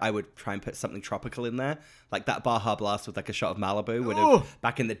younger, I would try and put something tropical in there. Like that Baja Blast with like a shot of Malibu would have,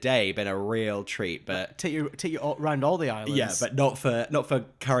 back in the day, been a real treat. But take you around all the islands. Yeah, but not for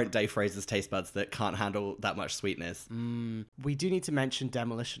current day Fraser's taste buds that can't handle that much sweetness. We do need to mention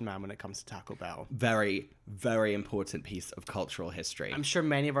Demolition Man when it comes to Taco Bell. Very, very important piece of cultural history. I'm sure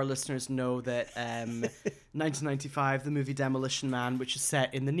many of our listeners know that 1995, the movie Demolition Man, which is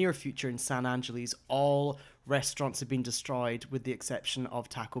set in the near future in San Angeles, all restaurants have been destroyed with the exception of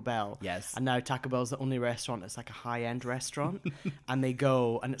Taco Bell. Yes. And now Taco Bell is the only restaurant that's like a high-end restaurant. And they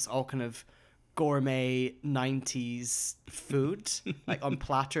go, and it's all kind of gourmet 90s food, like on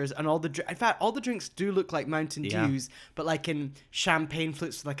platters. And in fact, all the drinks do look like Mountain Dews, but like in champagne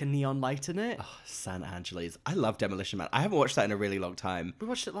flutes with like a neon light in it. Oh, San Angeles. I love Demolition Man. I haven't watched that in a really long time. We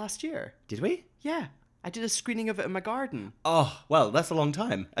watched it last year. Did we? Yeah. I did a screening of it in my garden. Oh, well, that's a long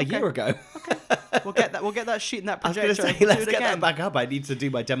time. A year ago. Okay. We'll get that sheet and that I was projector. going to say, let's get that back up. I need to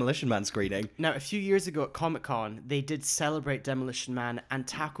do my Demolition Man screening. Now, a few years ago at Comic-Con, they did celebrate Demolition Man, and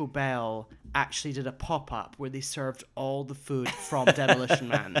Taco Bell actually did a pop-up where they served all the food from Demolition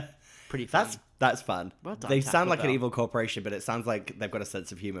Man. Pretty fun. That's fun. Well done, They Taco sound like an Bell. evil corporation, but it sounds like they've got a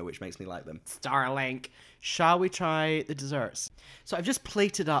sense of humor, which makes me like them. Starlink. Shall we try the desserts? So I've just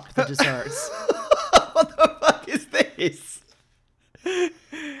plated up the desserts. What the fuck is this?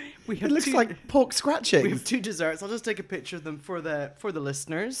 It looks like pork scratchings. We have two desserts. I'll just take a picture of them for the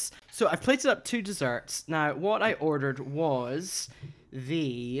listeners. So I've plated up two desserts. Now, what I ordered was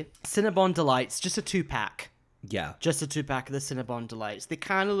the Cinnabon Delights, just a 2-pack. Yeah. Just a 2-pack of the Cinnabon Delights. They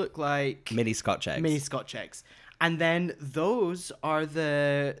kind of look like Mini Scotch eggs. Mini Scotch eggs. And then those are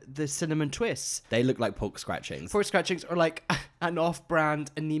the cinnamon twists. They look like pork scratchings. Pork scratchings are like an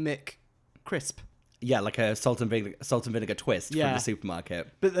off-brand anemic crisp. Yeah, like a salt and vinegar twist from Yeah. the supermarket.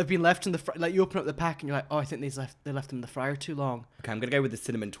 But they've been left in the like you open up the pack and you're like, oh, I think they left them in the fryer too long. Okay, I'm gonna go with the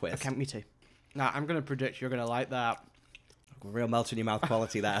cinnamon twist. Okay, me too. Now I'm gonna predict you're gonna like that. Real melt in your mouth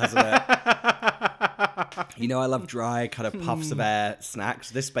quality, that hasn't it? You know, I love dry kind of puffs of air snacks.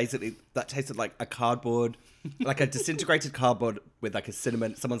 This basically that tasted like a cardboard, like a disintegrated cardboard with like a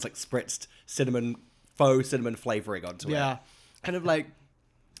cinnamon. Someone's like spritzed faux cinnamon flavoring onto it. Yeah, kind of like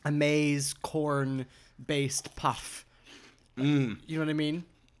a maize corn based puff. You know what I mean?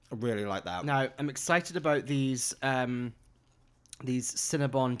 I really like that. Now I'm excited about these Cinnabon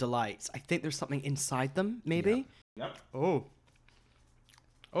Delights. I think there's something inside them, maybe. Yep. Oh,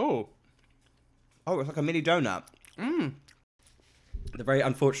 it's like a mini donut. The very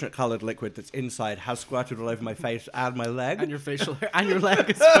unfortunate coloured liquid that's inside has squirted all over my face and my leg. and your facial hair and your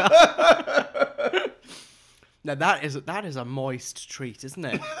leg as well. Now that is a moist treat, isn't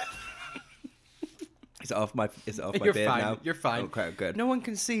it? Is it off my You're beard fine. now? You're fine. Okay, good. No one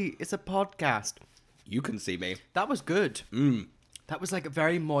can see. It's a podcast. You can see me. That was good. That was like a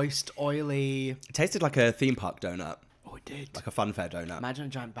very moist, oily. It tasted like a theme park donut. Oh, it did. Like a funfair donut. Imagine a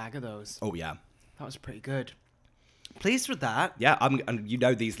giant bag of those. Oh, yeah. That was pretty good. Pleased with that. Yeah, and you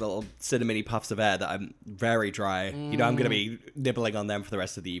know these little cinnamony puffs of air that I'm very dry. You know I'm going to be nibbling on them for the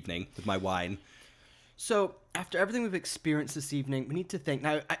rest of the evening with my wine. So, after everything we've experienced this evening, we need to think.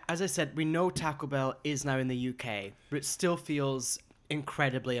 Now, as I said, we know Taco Bell is now in the UK, but it still feels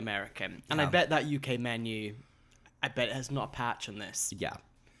incredibly American. And I bet that UK menu, I bet it has not a patch on this. Yeah.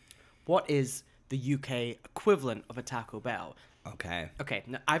 What is the UK equivalent of a Taco Bell? Okay. Okay,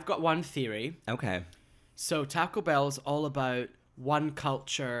 now I've got one theory. Okay. So Taco Bell is all about one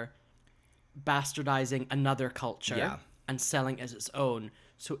culture bastardizing another culture and selling as its own.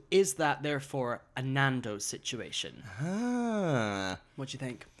 So is that therefore a Nando's situation? What do you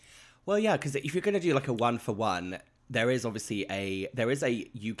think? Well, yeah, because if you're going to do like a 1-for-1, there is obviously a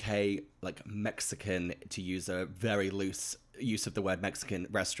UK like Mexican, to use a very loose use of the word Mexican,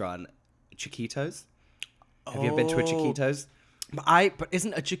 restaurant, Chiquitos. Have you ever been to a Chiquitos? But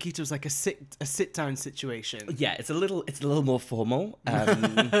isn't a Chiquitos like a sit down situation? Yeah, it's a little more formal.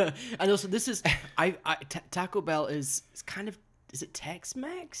 And also, this is Taco Bell is kind of. Is it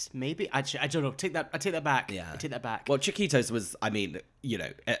Tex-Mex? Maybe. I don't know. I take that back. Yeah. I take that back. Well, Chiquitos was, I mean, you know,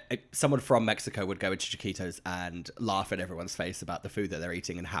 someone from Mexico would go into Chiquitos and laugh at everyone's face about the food that they're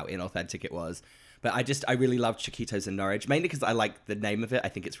eating and how inauthentic it was. But I really loved Chiquitos in Norwich, mainly because I like the name of it. I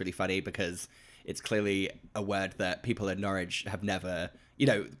think it's really funny because it's clearly a word that people in Norwich have never, you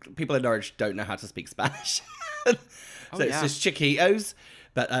know, people in Norwich don't know how to speak Spanish. It's just Chiquitos.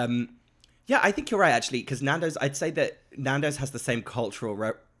 But Yeah, I think you're right, actually, because I'd say that Nando's has the same cultural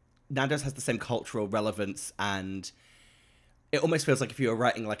relevance, and it almost feels like if you were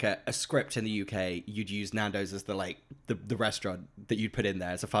writing like a script in the UK, you'd use Nando's as the restaurant that you'd put in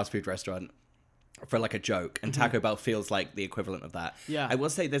there as a fast food restaurant for like a joke, and Taco Bell feels like the equivalent of that. Yeah. I will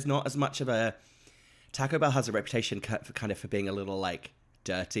say there's not as much of a... Taco Bell has a reputation for being a little like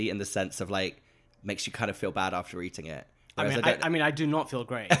dirty in the sense of like makes you kind of feel bad after eating it. I mean, I do not feel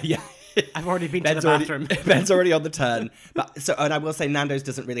great. Yeah. I've already been to the bathroom. Ben's already on the turn. And I will say Nando's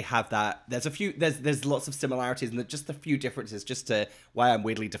doesn't really have that. There's lots of similarities and just a few differences, just to why I'm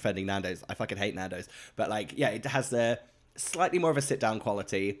weirdly defending Nando's. I fucking hate Nando's. But like, yeah, it has the slightly more of a sit down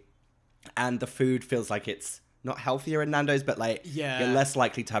quality, and the food feels like it's not healthier in Nando's, but like you're less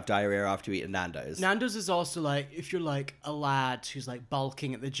likely to have diarrhea after you eat in Nando's. Nando's is also like, if you're like a lad who's like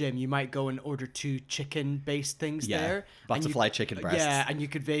bulking at the gym, you might go and order 2 chicken-based things there. Butterfly chicken breasts. Yeah, and you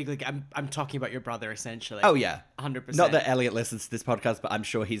could vaguely... I'm talking about your brother, essentially. Oh, yeah. 100%. Not that Elliot listens to this podcast, but I'm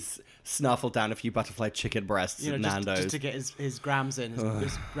sure he's snuffled down a few butterfly chicken breasts at Nando's. Just to get his grams in,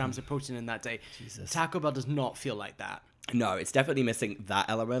 his grams of protein in that day. Jesus. Taco Bell does not feel like that. No, it's definitely missing that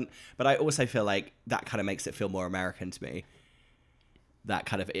element, but I also feel like that kind of makes it feel more American to me. That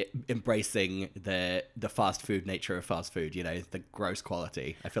kind of embracing the fast food nature of fast food, you know, the gross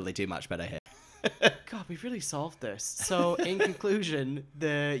quality. I feel they do much better here. God, we've really solved this. So, in conclusion,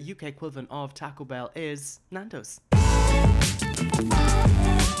 the UK equivalent of Taco Bell is Nando's.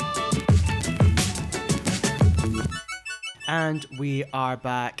 And we are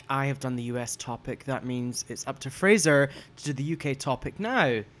back. I have done the US topic. That means it's up to Fraser to do the UK topic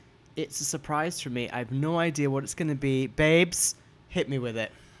now. It's a surprise for me. I have no idea what it's going to be. Babes, hit me with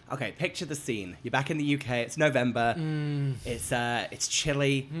it. Okay, picture the scene. You're back in the UK. It's November. It's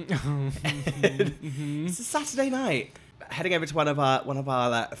chilly. It's a Saturday night. Heading over to one of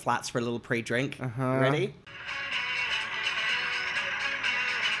our flats for a little pre-drink. Ready?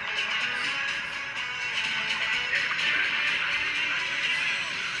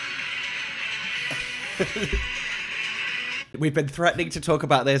 We've been threatening to talk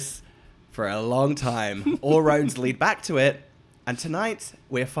about this for a long time. All roads lead back to it. And tonight,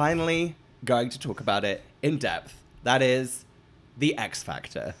 we're finally going to talk about it in depth. That is the X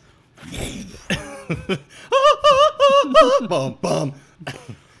Factor. Bum, bum.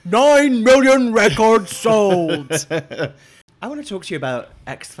 9 million records sold. I want to talk to you about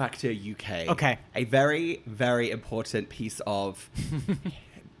X Factor UK. Okay. A very, very important piece of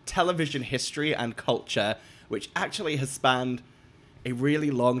television history and culture, which actually has spanned a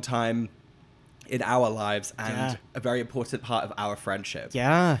really long time in our lives and a very important part of our friendship.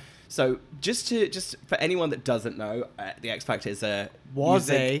 Yeah. So just for anyone that doesn't know, the X Factor is was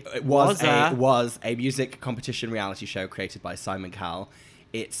a music competition reality show created by Simon Cowell.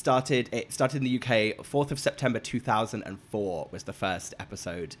 It started in the UK. 4th of September 2004 was the first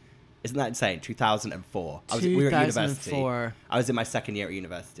episode. Isn't that insane? 2004. We were at university. I was in my second year at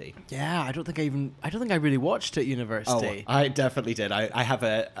university. Yeah, I don't think I really watched at university. Oh, I definitely did. I have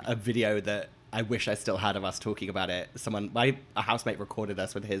a video that I wish I still had of us talking about it. A housemate recorded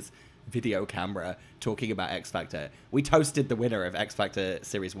us with his video camera talking about X Factor. We toasted the winner of X Factor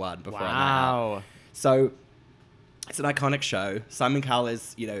Series 1 before I met her. So it's an iconic show. Simon Cowell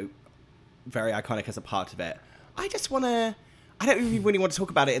is, very iconic as a part of it. I don't even really want to talk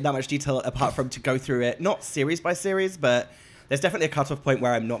about it in that much detail apart from to go through it, not series by series, but there's definitely a cutoff point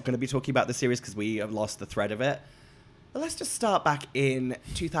where I'm not going to be talking about the series because we have lost the thread of it. But let's just start back in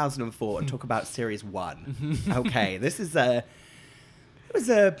 2004 and talk about Series 1. Okay, it was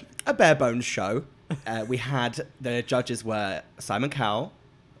a bare bones show. The judges were Simon Cowell,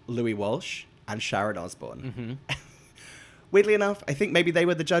 Louis Walsh, and Sharon Osbourne. Weirdly enough, I think maybe they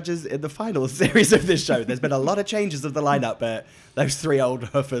were the judges in the final series of this show. There's been a lot of changes of the lineup, but those 3 old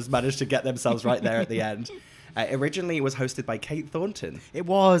hoofers managed to get themselves right there at the end. Originally, it was hosted by Kate Thornton. It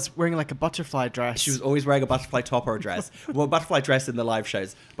was, wearing like a butterfly dress. She was always wearing a butterfly top or a dress. Well, butterfly dress in the live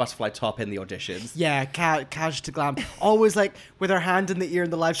shows, butterfly top in the auditions. Yeah, cash to glam. Always like with her hand in the ear in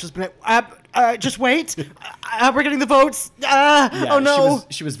the live shows, being like, just wait. We're getting the votes. Oh no.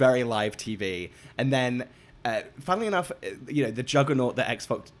 She was very live TV. And then... funnily enough, the juggernaut that X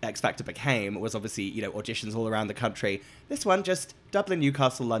Factor became was obviously, auditions all around the country. This one just Dublin,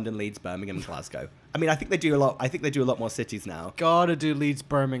 Newcastle, London, Leeds, Birmingham, and Glasgow. I mean, I think they do a lot. I think they do a lot more cities now. Gotta do Leeds,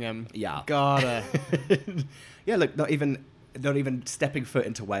 Birmingham. Yeah. Gotta. Yeah, look, not even stepping foot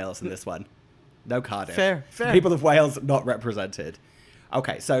into Wales in this one. No Cardiff. Fair. People of Wales not represented.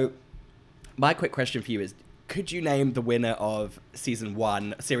 Okay, so my quick question for you is, could you name the winner of series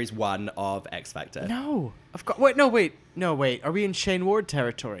 1 of X Factor? No. Of course. Wait. Are we in Shane Ward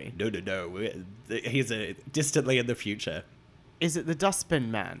territory? No. He's distantly in the future. Is it the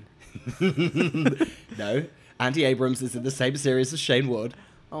Dustbin Man? No. Andy Abrams is in the same series as Shane Ward.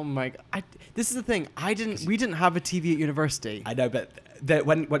 Oh my god! This is the thing. We didn't have a TV at university. I know, but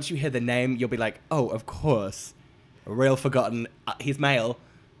once you hear the name, you'll be like, oh, of course, a real forgotten. He's male.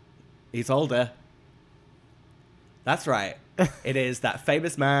 He's older. That's right. It is that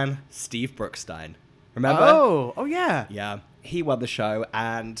famous man, Steve Brookstein. Remember? Oh yeah. Yeah. He won the show,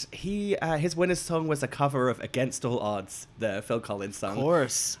 and his winner's song was a cover of "Against All Odds," the Phil Collins song. Of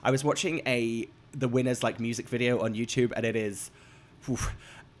course. I was watching the winner's music video on YouTube, and it is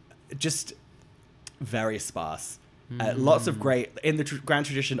just very sparse. Lots of great, in the grand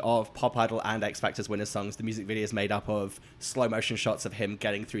tradition of Pop Idol and X Factor's winner songs, the music video is made up of slow motion shots of him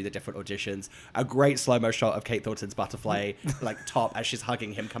getting through the different auditions. A great slow mo shot of Kate Thornton's butterfly top as she's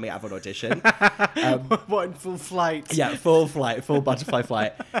hugging him coming out of an audition. What, in full flight? Yeah, full butterfly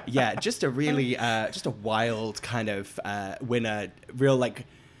flight. Yeah, just a really, just a wild kind of winner, real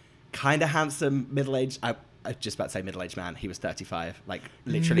kind of handsome middle-aged. I was just about to say middle-aged man. He was 35,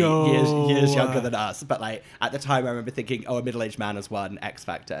 literally years younger than us. But at the time, I remember thinking, oh, a middle-aged man has won X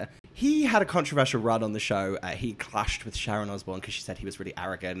Factor. He had a controversial run on the show. He clashed with Sharon Osbourne because she said he was really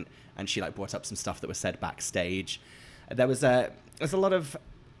arrogant, and she brought up some stuff that was said backstage. There was a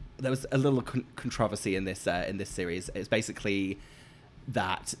little controversy in this series. It's basically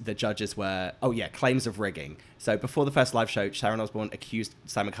that the judges were, claims of rigging. So before the first live show, Sharon Osbourne accused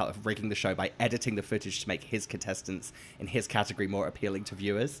Simon Cowell of rigging the show by editing the footage to make his contestants in his category more appealing to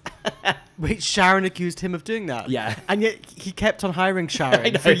viewers. Wait, Sharon accused him of doing that? Yeah. And yet he kept on hiring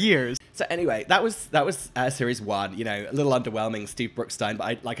Sharon for years. So anyway, that was series 1, a little underwhelming, Steve Brookstein,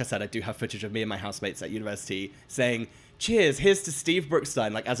 but like I said, I do have footage of me and my housemates at university saying, cheers, here's to Steve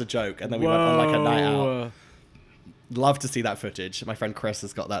Brookstein, as a joke, and then we went on a night out. Love to see that footage. My friend Chris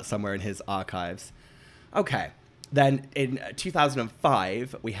has got that somewhere in his archives. Okay. Then in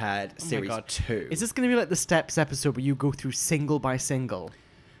 2005, we had series 2. Is this going to be like the Steps episode where you go through single by single?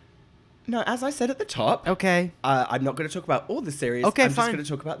 No, as I said at the top. Okay. I'm not going to talk about all the series. Okay, I'm fine. just going to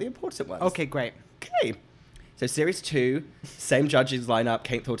talk about the important ones. Okay, great. Okay. So series 2, same judges lineup.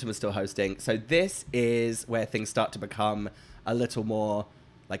 Kate Thornton was still hosting. So this is where things start to become a little more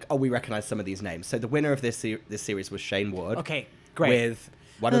we recognize some of these names. So the winner of this series was Shane Ward. Okay, great. With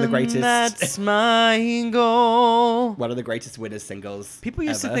one of the greatest... That's my goal. One of the greatest winners singles People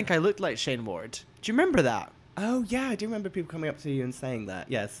used to think I looked like Shane Ward. Do you remember that? Oh, yeah. I do remember people coming up to you and saying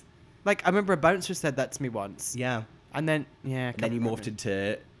that. Yes. I remember a bouncer said that to me once. Yeah. And then, And then you morphed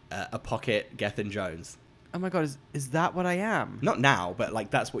into a pocket Gethin Jones. Oh my god, is that what I am? Not now, but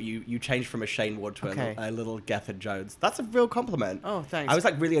that's what you changed from a Shane Ward to a little Gethin Jones. That's a real compliment. Oh, thanks. I was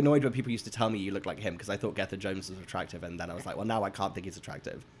really annoyed when people used to tell me you look like him because I thought Gethin Jones was attractive, and then I was like, well, now I can't think he's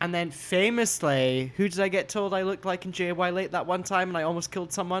attractive. And then famously, who did I get told I looked like in JY Late that one time and I almost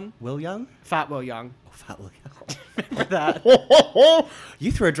killed someone? Will Young? Fat Will Young. Oh, Fat Will Young. Remember that?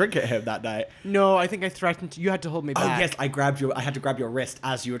 You threw a drink at him that night. No, I think I threatened to. You had to hold me back. Oh, yes, I had to grab your wrist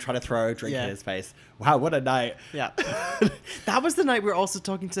as you were trying to throw a drink in his face. Wow, what a night. Yeah. That was the night we were also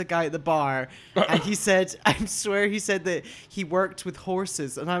talking to a guy at the bar, and he said, I swear he said that he worked with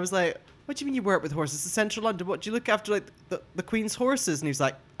horses, and I was like, what do you mean you work with horses? It's Central London. What, do you look after, the Queen's horses? And he was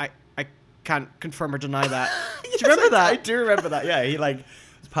like, I can't confirm or deny that. Yes, do you remember that? I do remember that, yeah. He, was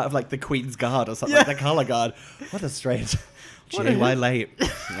part of, the Queen's Guard or something, the Colour Guard. What a strange... JY Late.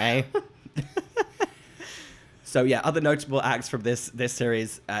 Eh? So yeah, other notable acts from this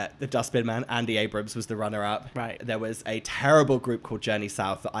series, the Dustbin Man, Andy Abrams was the runner-up. Right. There was a terrible group called Journey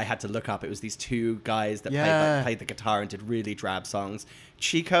South that I had to look up. It was these two guys that played the guitar and did really drab songs.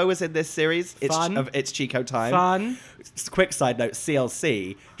 Chico was in this series. It's Chico time. Fun. Quick side note,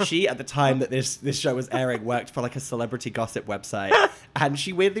 CLC, she at the time that this show was airing worked for a celebrity gossip website, and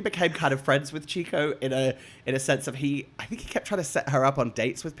she weirdly became kind of friends with Chico in a sense of I think he kept trying to set her up on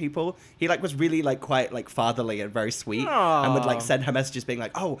dates with people. He was really quite fatherly and very sweet. Aww. And would say her messages being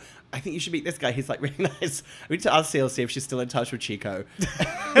oh, I think you should meet this guy. He's really nice. We need to ask CLC if she's still in touch with Chico.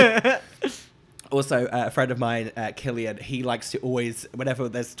 Also, a friend of mine, Killian, he likes to always, whenever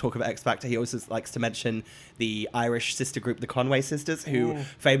there's talk of X Factor, he always likes to mention the Irish sister group, the Conway Sisters, who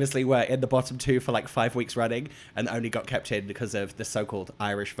famously were in the bottom 2 for 5 weeks running and only got kept in because of the so-called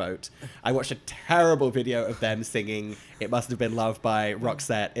Irish vote. I watched a terrible video of them singing It Must Have Been Love by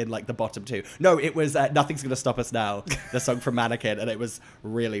Roxette in the bottom 2. No, it was Nothing's Gonna Stop Us Now, the song from Mannequin, and it was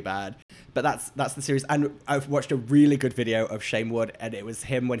really bad. But that's the series. And I've watched a really good video of Shane Ward, and it was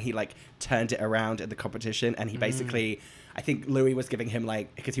him when he turned it around around in the competition, and he basically, I think Louis was giving him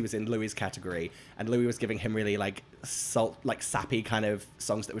like, because he was in Louis' category, and Louis was giving him really like sappy kind of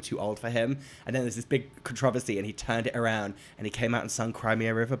songs that were too old for him. And then there's this big controversy, and he turned it around, and he came out and sung Cry Me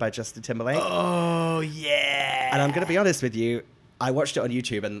a River by Justin Timberlake. Oh, yeah. And I'm going to be honest with you, I watched it on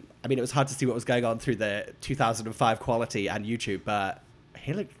YouTube, and I mean, it was hard to see what was going on through the 2005 quality and YouTube, but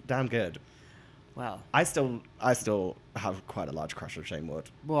he looked damn good. Well, I still have quite a large crush on Shane Ward.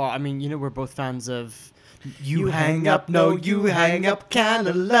 well, I mean, you know, we're both fans of You Hang Up, No, You Hang Up kind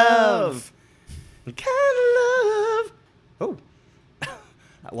of love. Kind of love. Oh,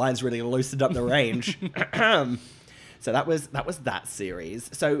 that line's really loosened up the range. So that was that series.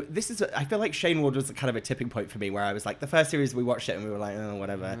 So this is, I feel like Shane Ward was kind of a tipping point for me, where I was like, the first series we watched it and we were like, oh,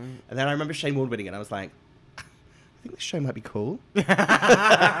 whatever. And then I remember Shane Ward winning it, and I was like, I think this show might be cool.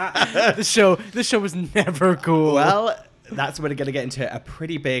 The show was never cool. Well, that's when we're going to get into a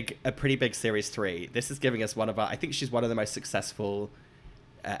pretty big series 3. This is giving us I think she's one of the most successful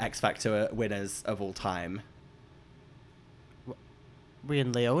X Factor winners of all time. We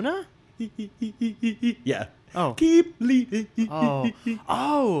in Leona? Yeah. Oh. Keep leading.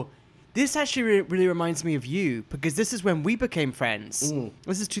 Oh. This actually really reminds me of you, because this is when we became friends.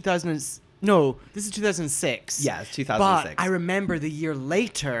 This is 2006. Yeah, it's 2006. But I remember the year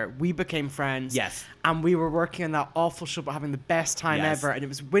later, we became friends. Yes. And we were working on that awful show, but having the best time ever. And it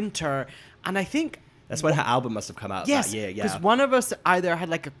was winter. And I think... That's when her album must have come out that year, yeah. Because one of us either had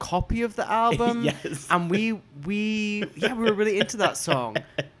like a copy of the album. Yes. And we were really into that song.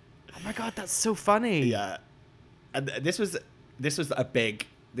 Oh my God, that's so funny. Yeah. And this is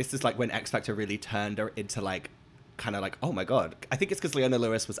like when X Factor really turned her into like, kind of like, oh my God. I think it's because Leona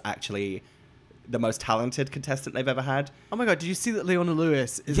Lewis was actually the most talented contestant they've ever had. Oh my God, did you see that Leona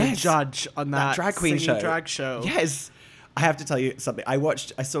Lewis is a judge on that drag queen drag show? Yes. I have to tell you something. I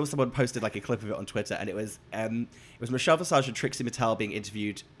saw someone posted like a clip of it on Twitter, and it was Michelle Visage and Trixie Mattel being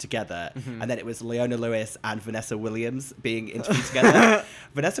interviewed together, and then it was Leona Lewis and Vanessa Williams being interviewed together.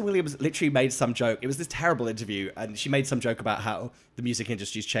 Vanessa Williams literally made some joke. It was this terrible interview, and she made some joke about how the music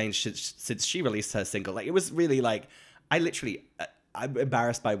industry's changed since she released her single. Like, it was really like, I'm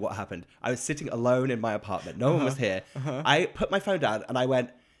embarrassed by what happened. I was sitting alone in my apartment. No one was here. I put my phone down and I went,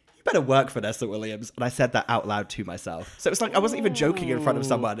 "You better work for Vanessa Williams." And I said that out loud to myself. So it's like I wasn't even joking in front of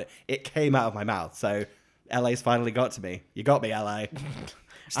someone. It came out of my mouth. So LA's finally got to me. You got me, LA.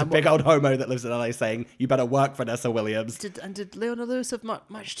 Just a big old homo that lives in LA saying, "You better work for Vanessa Williams." Did Leona Lewis have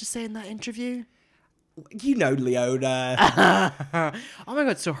much to say in that interview? You know Leona. Oh my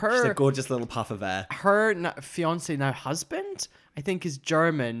God, so She's a gorgeous little puff of air. her fiance, now husband, I think is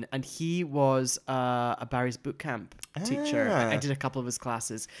German, and he was a Barry's bootcamp teacher. I did a couple of his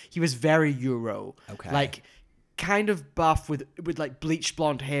classes. He was very Euro. Okay. Like, kind of buff with like bleached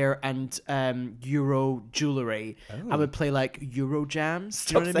blonde hair and Euro jewelry. I would play like Euro jams.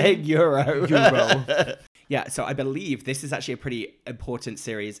 Stop you know what saying I mean? Euro. Euro. Yeah, so I believe this is actually a pretty important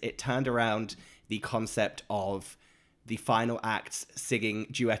series. It turned around the concept of the final act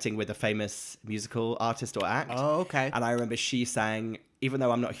duetting with a famous musical artist or act. Oh, okay. And I remember she sang, even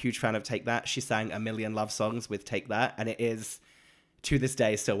though I'm not a huge fan of Take That, she sang A Million Love Songs with Take That. And it is, to this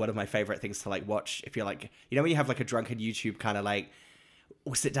day, still one of my favorite things to like watch. If you're like, you know when you have like a drunken YouTube kind of like,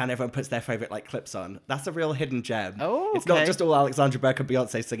 or sit down, everyone puts their favorite like clips on. That's a real hidden gem. Oh, okay. It's not just all Alexandra Burke and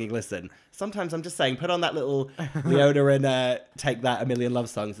Beyonce singing Listen. Sometimes I'm just saying, put on that little Leona and Take That, A Million Love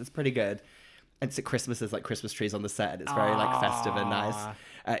Songs. It's pretty good. And it's at Christmas, there's like Christmas trees on the set, and it's very like festive and nice.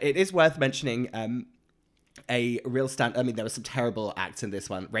 It is worth mentioning a real I mean, there were some terrible acts in this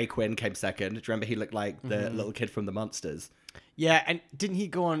one. Ray Quinn came second. Do you remember he looked like the little kid from The Monsters? Yeah, and didn't he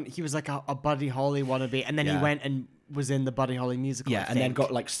go on? He was like a Buddy Holly wannabe, and then he went and was in the Buddy Holly musical. Yeah, and then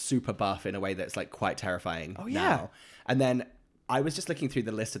got like super buff in a way that's like quite terrifying. Oh, yeah. Now. And then I was just looking through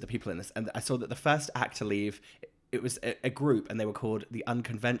the list of the people in this, and I saw that the first act to leave, it was a group, and they were called the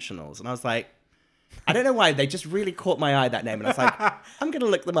Unconventionals. And I was like, I don't know why, they just really caught my eye, that name. And I was like, I'm going to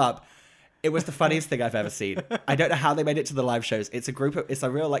look them up. It was the funniest thing I've ever seen. I don't know how they made it to the live shows. It's a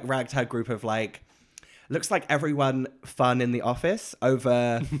real like ragtag group of like, looks like everyone fun in the office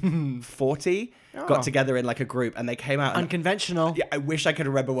over 40 got together in like a group, and they came out. Unconventional. Yeah, I wish I could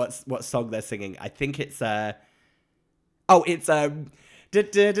remember what song they're singing. I think it's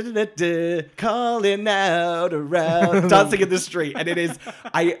calling out around, dancing in the street. And it is,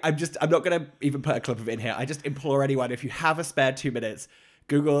 I'm not going to even put a clip of it in here. I just implore anyone, if you have a spare 2 minutes,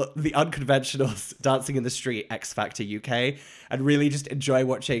 Google the Unconventionals Dancing in the Street X Factor UK, and really just enjoy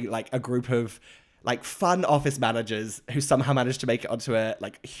watching like a group of like fun office managers who somehow managed to make it onto a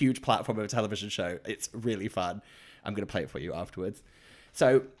like huge platform of a television show. It's really fun. I'm going to play it for you afterwards.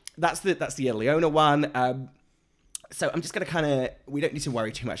 So that's the Leona one. So I'm just gonna we don't need to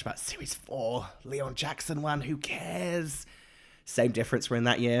worry too much about Series 4, Leon Jackson one. Who cares? Same difference were in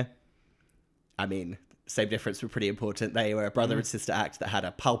that year. I mean, same difference were pretty important. They were a brother and sister act that had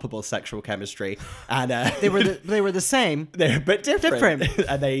a palpable sexual chemistry, and they were the same. They're a bit different.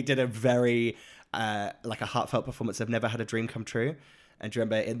 And they did a very like a heartfelt performance of "Never Had a Dream Come True." And do you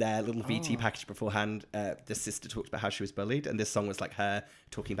remember in their little VT package beforehand, the sister talked about how she was bullied, and this song was like her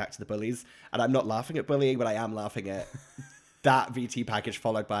talking back to the bullies. And I'm not laughing at bullying, but I am laughing at that VT package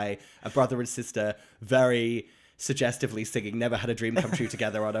followed by a brother and sister very suggestively singing "Never Had a Dream Come True"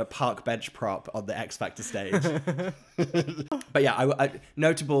 together on a park bench prop on the X Factor stage. But yeah, I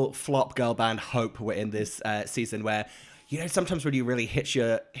notable flop girl band Hope were in this season where, you know, sometimes when you really hitch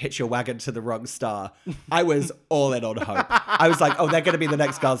your wagon to the wrong star, I was all in on Hope. I was like, oh, they're going to be the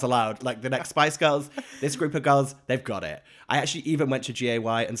next Girls Aloud, like the next Spice Girls. This group of girls, they've got it. I actually even went to GAY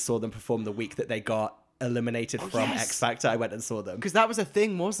and saw them perform the week that they got eliminated from X Factor. I went and saw them. Because that was a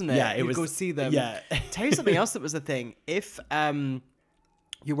thing, wasn't it? Yeah, it was. Go see them. Yeah. Tell you something else that was a thing. If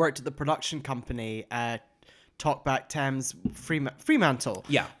you worked at the production company, Talkback Thames Fremantle.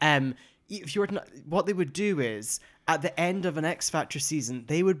 Yeah. If you were what they would do is at the end of an X Factor season,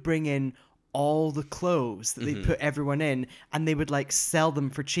 they would bring in all the clothes that they put everyone in, and they would like sell them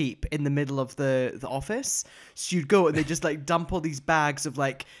for cheap in the middle of the office. So you'd go and they just like dump all these bags of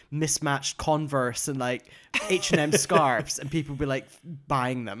like mismatched Converse and like H&M scarves, and people would be like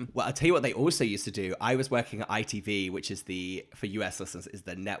buying them. Well, I'll tell you what they also used to do. I was working at ITV, which is for US listeners, is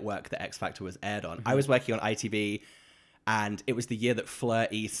the network that X Factor was aired on. I was working on ITV, and it was the year that Fleur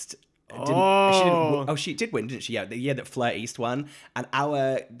East she did win, didn't she? Yeah, the year that Fleur East won. And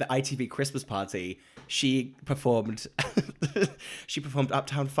the ITV Christmas party, she performed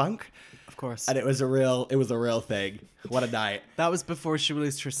Uptown Funk. Of course. And it was a real thing. What a night. That was before she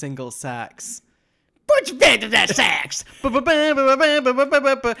released her single Sax. Put your hand to that sax!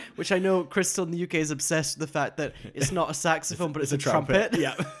 Which I know Crystal in the UK is obsessed with the fact that it's not a saxophone, but it's a trumpet.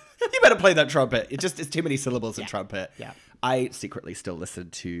 Yeah. You better play that trumpet. It's too many syllables in trumpet. Yeah. I secretly still listen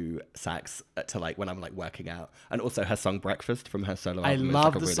to sax to like when I'm like working out, and also her song "Breakfast" from her solo album. I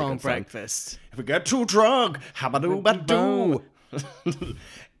love the song "Breakfast." If we get too drunk, habba-doo-ba-doo.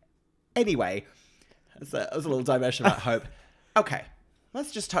 Anyway, that was a little diversion about Hope. Okay,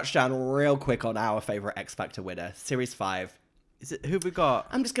 let's just touch down real quick on our favorite X Factor winner, Series 5. Is it who we got?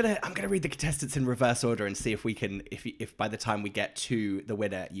 I'm gonna read the contestants in reverse order and see if we can, if by the time we get to the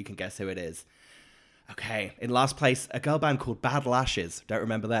winner, you can guess who it is. Okay, in last place, a girl band called Bad Lashes. Don't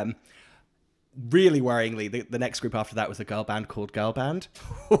remember them. Really worryingly, the next group after that was a girl band called Girl Band.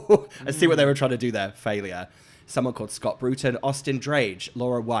 I see what they were trying to do there. Failure. Someone called Scott Bruton, Austin Drage,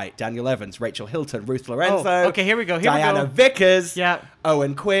 Laura White, Daniel Evans, Rachel Hilton, Ruth Lorenzo. Oh, okay, here we go. Diana Vickers. Yeah.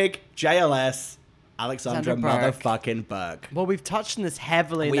 Owen Quigg, JLS, Alexandra Burke. motherfucking Burke. Well, we've touched on this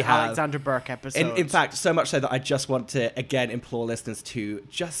heavily in the Alexandra Burke episode. In fact, so much so that I just want to, again, implore listeners to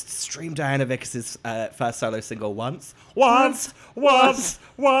just stream Diana Vickers' first solo single once.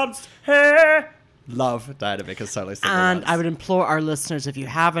 Hey! Love Diana Vickers' solo single And once. I would implore our listeners, if you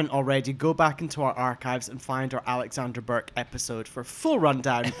haven't already, go back into our archives and find our Alexandra Burke episode for a full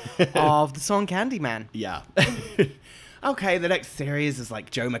rundown of the song Candyman. Yeah. Okay, the next series is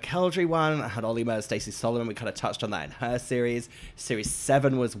like Joe McElderry one. I had Ollie Murs, Stacey Solomon. We kind of touched on that in her series. Series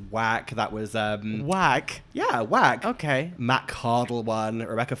 7 was Whack. That was... Whack? Yeah, Whack. Okay. Matt Cardle won.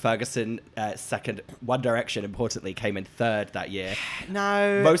 Rebecca Ferguson, second. One Direction, importantly, came in third that year.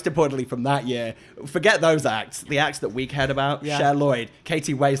 No. Most importantly from that year, forget those acts. The acts that we cared about, Cher Lloyd,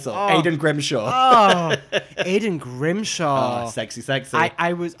 Katie Waisel, Aidan Grimshaw. Aidan Grimshaw. Sexy.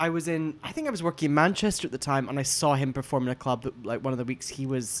 I was working in Manchester at the time, and I saw him perform in a club that, like, one of the weeks he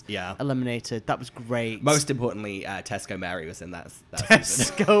was eliminated. That was great. Most importantly, Tesco Mary was in that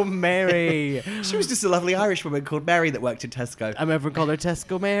Tesco Mary. She was just a lovely Irish woman called Mary that worked in Tesco. I'm ever called her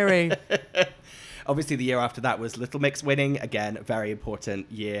Tesco Mary. Obviously, the year after that was Little Mix winning. Again, a very important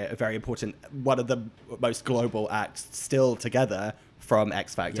year. A very important, one of the most global acts still together from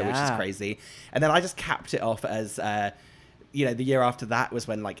X Factor, which is crazy. And then I just capped it off as, the year after that was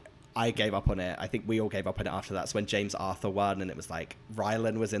when, like, I gave up on it. I think we all gave up on it after that. So when James Arthur won, and it was like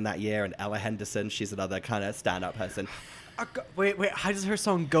Rylan was in that year, and Ella Henderson, she's another kind of stand-up person. Wait, how does her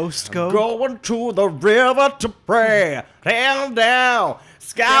song Ghost go? Going to the river to pray, down,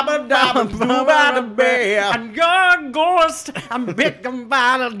 scabba dabba blue by the bay. And your ghost, I'm big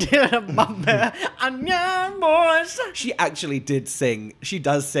by the dinner bumper, and your voice. She actually did sing. She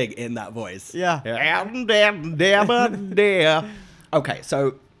does sing in that voice. Yeah. Okay,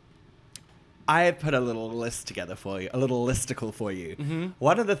 so I have put a little list together for you, a little listicle for you.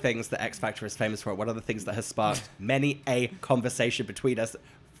 One of the things that X Factor is famous for, one of the things that has sparked many a conversation between us,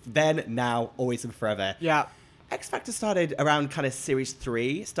 then, now, always and forever. Yeah. X Factor started around kind of series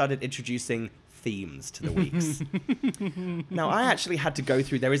 3, started introducing themes to the weeks. Now, I actually had to go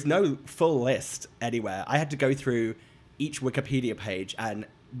through, there is no full list anywhere. I had to go through each Wikipedia page and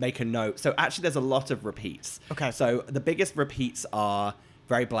make a note. So actually there's a lot of repeats. Okay. So the biggest repeats are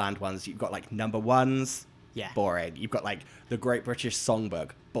very bland ones. You've got like number ones, boring. You've got like the Great British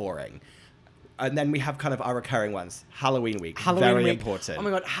Songbook, boring. And then we have kind of our recurring ones. Halloween week, very important. Oh my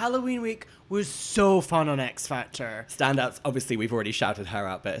god, Halloween week was so fun on X Factor. Standouts, obviously we've already shouted her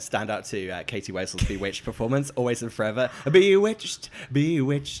out, but a standout to Katie Waissel's Bewitched performance, always and forever. Bewitched,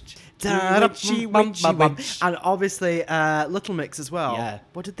 bewitched, witchy, witchy, witch. And obviously Little Mix as well. Yeah.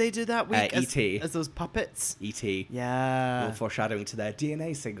 What did they do that week? E.T. As those puppets? E.T. Yeah. A little foreshadowing to their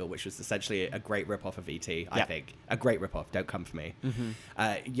DNA single, which was essentially a great rip-off of E.T., I think. A great rip-off, don't come for me.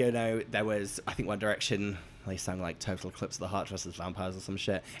 You know, there was, I think One Direction, they sang like Total Eclipse of the Heart dressed as vampires or some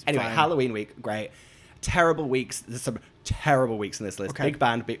shit. Anyway, fine. Halloween week, great. Terrible weeks, there's some terrible weeks in this list. Okay.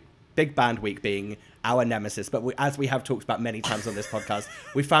 Big Band week being our nemesis, but as we have talked about many times on this podcast,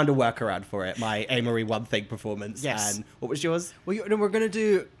 we found a workaround for it. My Amory One Thing performance. Yes. And what was yours? Well, we're going to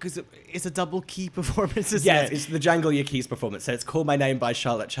do, because it's a double key performance, isn't Yeah, it? it's the Jangle Your Keys performance. So it's Call My Name by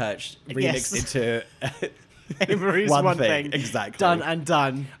Charlotte Church, remixed into Amory's One Thing. Exactly. Done and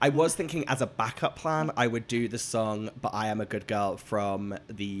done. I was thinking as a backup plan, I would do the song But I Am a Good Girl from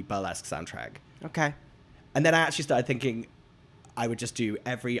the Burlesque soundtrack. Okay. And then I actually started thinking I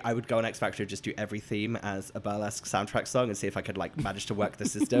would go on X Factor, just do every theme as a Burlesque soundtrack song and see if I could like manage to work the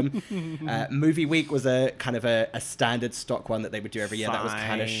system. Movie week was a kind of a standard stock one that they would do every year. That was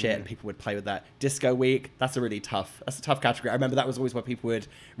kind of shit and people would play with that. Disco week, that's a tough category. I remember that was always where people would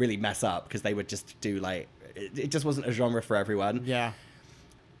really mess up because they would just do like, it just wasn't a genre for everyone. Yeah.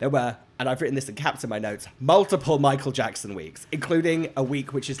 There were, and I've written this in caps in my notes, multiple Michael Jackson weeks, including a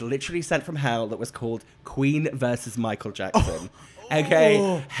week which is literally sent from hell that was called Queen versus Michael Jackson.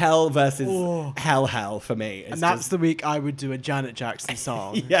 Okay, hell versus hell for me. And that's the week I would do a Janet Jackson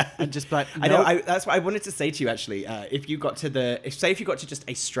song. Yeah. And just be like, I know, that's what I wanted to say to you actually. If you got to just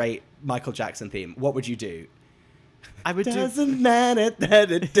a straight Michael Jackson theme, what would you do? I would Doesn't matter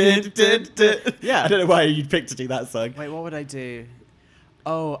that it did. Yeah. I don't know why you'd pick to do that song. Wait, what would I do?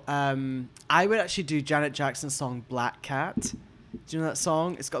 Oh, I would actually do Janet Jackson's song Black Cat. Do you know that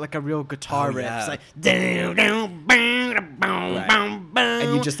song? It's got like a real guitar riff. It's like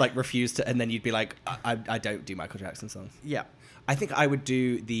and you just like refuse to, and then you'd be like, I don't do Michael Jackson songs. Yeah. I think I would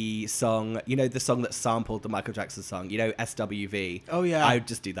do the song, the song that sampled the Michael Jackson song, SWV. Oh, yeah. I would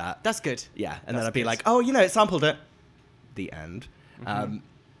just do that. That's good. Yeah, and then I'd be like, it sampled it. The end.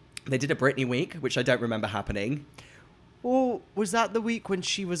 They did a Britney week, which I don't remember happening. Oh, was that the week when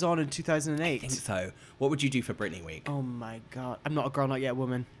she was on in 2008? I think so. What would you do for Britney week? Oh my god. I'm not a girl, not yet a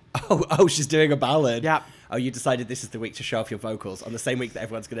woman. Oh, she's doing a ballad. Yeah. Oh, you decided this is the week to show off your vocals on the same week that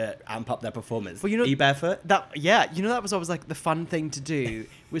everyone's going to amp up their performance. Well, Are you barefoot? That was always like the fun thing to do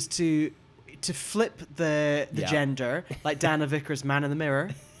was to flip the gender, like Dana Vickers' Man in the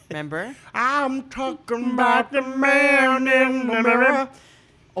Mirror. Remember? I'm talking about the man in the mirror.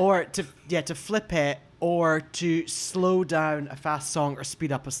 Or to flip it, or to slow down a fast song or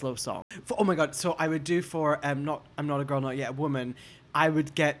speed up a slow song. Oh my god! So I would do for I'm not a girl, not yet a woman. I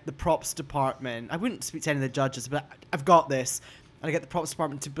would get the props department. I wouldn't speak to any of the judges, but I've got this. And I get the props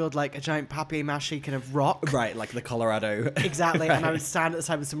department to build like a giant papier-mâché kind of rock. Right, like the Colorado. Exactly, Right. and I would stand at the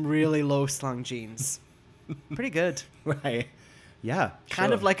side with some really low-slung jeans. Pretty good. Right. Yeah.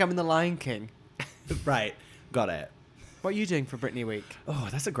 Kind of like I'm in The Lion King. Right. Got it. What are you doing for Britney week? Oh,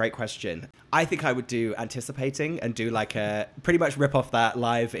 that's a great question. I think I would do Anticipating and do like a pretty much rip off that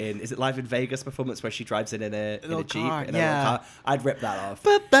Live in Vegas performance where she drives in a Jeep car, in a yeah. little car. I'd rip that off.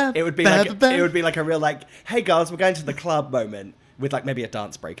 It would be like a real like, hey girls, we're going to the club moment with like maybe a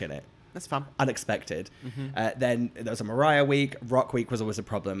dance break in it. That's fun. Unexpected. Then there was a Mariah week. Rock week was always a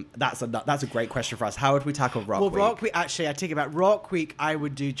problem. That's a great question for us. How would we tackle Rock week? Well, Rock week, actually, I take it back. Rock week, I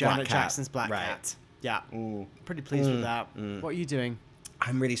would do Janet Jackson's Black Right. Cat. Yeah. Ooh. Pretty pleased with that. What are you doing?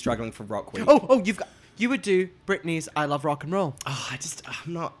 I'm really struggling for Rock week. You would do Britney's I Love Rock and Roll. Oh,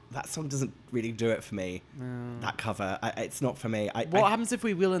 I'm not. That song doesn't really do it for me. That cover, it's not for me. What happens if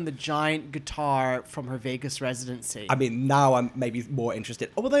we wheel in the giant guitar from her Vegas residency? I mean, now I'm maybe more interested.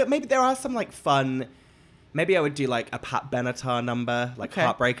 Although maybe there are some like fun. Maybe I would do like a Pat Benatar number, like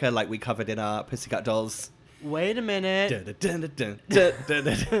Heartbreaker, like we covered in our Pussycat Dolls. Wait a minute.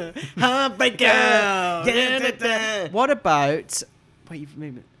 Heartbreaker. What about? Wait, you've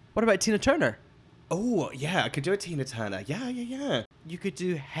made me. What about Tina Turner? Oh, yeah, I could do a Tina Turner. Yeah. You could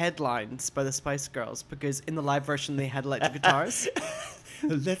do Headlines by the Spice Girls, because in the live version they had electric guitars.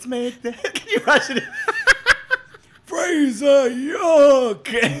 Let's make that. Can you imagine it? Fraser York!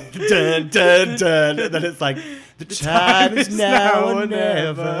 Dun, dun, dun. And then it's like, the time is now or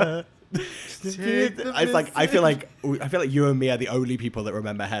never. It's like I feel like you and me are the only people that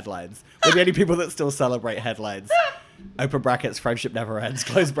remember Headlines. We're the only people that still celebrate Headlines. Open brackets, friendship never ends.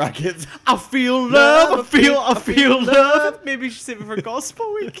 Close brackets. I feel love. I feel love. Maybe you should save it for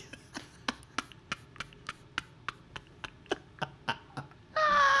Gospel Week.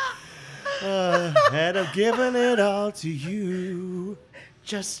 And I'm giving it all to you.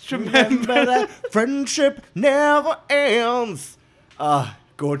 Just Remember that friendship never ends.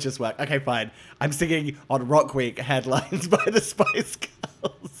 Gorgeous work. Okay, fine. I'm singing on Rock Week Headlines by the Spice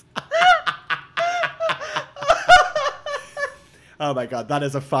Girls. Oh my god, that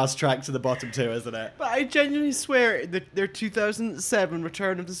is a fast track to the bottom too, isn't it? But I genuinely swear that their 2007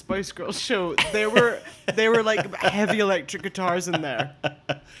 Return of the Spice Girls show, they were like heavy electric guitars in there.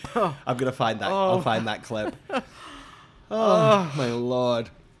 I'm gonna find that. I'll find that clip. Oh my lord.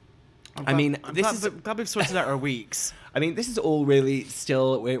 I'm glad we've sorted out our weeks. I mean, this is all really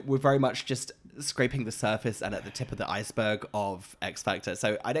still, we're very much just scraping the surface and at the tip of the iceberg of X Factor.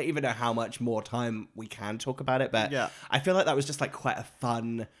 So I don't even know how much more time we can talk about it, but yeah. I feel like that was just like quite a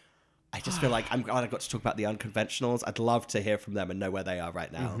fun, I just feel like I'm glad I got to talk about the unconventionals. I'd love to hear from them and know where they are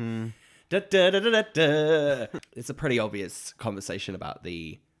right now. Mm-hmm. It's a pretty obvious conversation about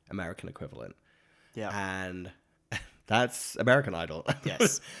the American equivalent. Yeah. And that's American Idol.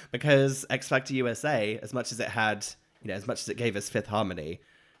 Yes. Because X Factor USA, as much as it had, as much as it gave us Fifth Harmony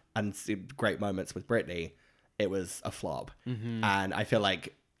and great moments with Britney, it was a flop. Mm-hmm. And I feel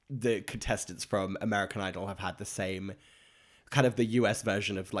like the contestants from American Idol have had the same kind of the US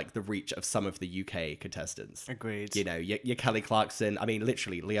version of like the reach of some of the UK contestants. Agreed. Your Kelly Clarkson, I mean,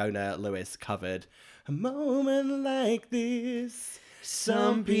 literally Leona Lewis covered A Moment Like This.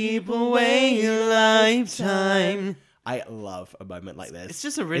 Some people wait a lifetime. I love A Moment Like This. It's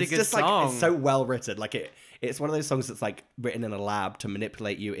just a really good just song. Like, it's so well written. Like it's one of those songs that's like written in a lab to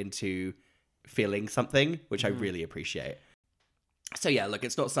manipulate you into feeling something, which I really appreciate. So yeah, look,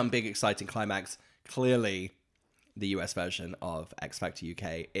 it's not some big exciting climax. Clearly, the US version of X Factor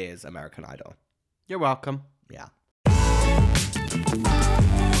UK is American Idol. You're welcome. Yeah.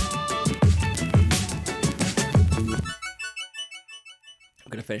 I'm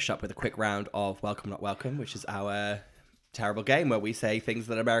going to finish up with a quick round of Welcome Not Welcome, which is our terrible game where we say things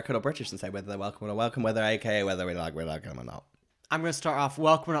that are American or British and say whether they're welcome or not welcome, whether AKA, whether we like them or not. I'm going to start off,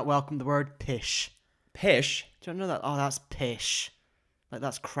 welcome or not welcome, the word pish. Pish? Do you know that? Oh, that's pish. Like,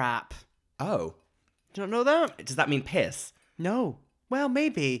 that's crap. Oh. Do you not know that? Does that mean piss? No. Well,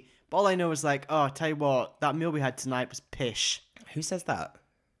 maybe. But all I know is like, oh, tell you what, that meal we had tonight was pish. Who says that?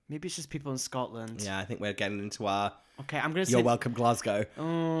 Maybe it's just people in Scotland. Yeah, I think we're getting into our... Okay, I'm gonna say. You're welcome, Glasgow.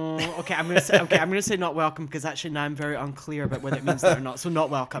 Okay, I'm gonna say not welcome because actually now I'm very unclear about whether it means that or not. So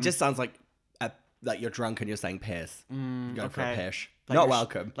not welcome. It just sounds like you're drunk and you're saying piss. Going for a pish. Like not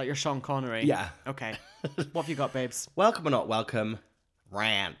welcome. Like you're Sean Connery. Yeah. Okay. What have you got, babes? Welcome or not welcome?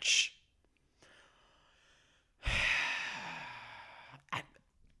 Ranch.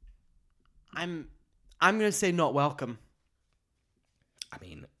 I'm gonna say not welcome. I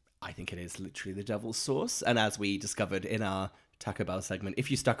mean, I think it is literally the devil's sauce. And as we discovered in our Taco Bell segment, if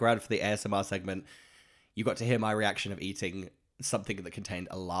you stuck around for the ASMR segment, you got to hear my reaction of eating something that contained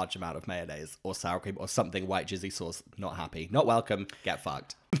a large amount of mayonnaise or sour cream or something white jizzy sauce. Not happy. Not welcome. Get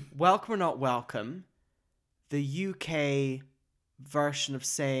fucked. Welcome or not welcome, the UK version of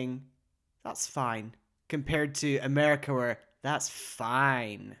saying, that's fine, compared to America where, that's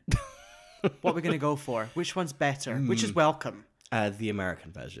fine. What are we going to go for? Which one's better? Which is welcome? The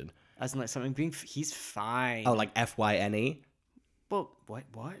American version. As in like something being, he's fine. Oh, like F-Y-N-E? Well,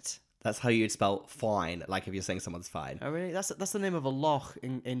 what? That's how you'd spell fine, like if you're saying someone's fine. Oh, really? That's the name of a loch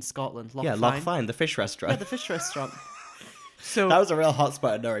in Scotland. Loch yeah, Fyne. Loch Fyne, the fish restaurant. Yeah, the fish restaurant. So that was a real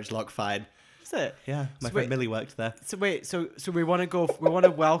hotspot in Norwich, Loch Fyne. Is it? Yeah, my friend Millie worked there. So wait, so we want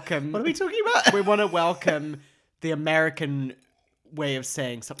to welcome. What are we talking about? We want to welcome the American way of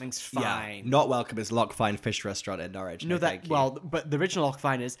saying something's fine. Yeah, not welcome is Loch Fyne Fish Restaurant in Norwich. No, that well, but the original Loch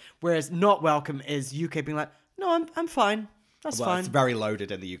Fyne is. Whereas not welcome is UK being like, no, I'm fine. That's fine. It's very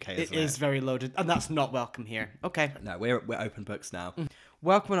loaded in the UK, isn't it? It is very loaded, and that's not welcome here. Okay. No, we're open books now.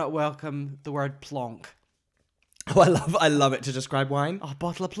 Welcome or not welcome, the word plonk. Oh, I love it to describe wine. Oh,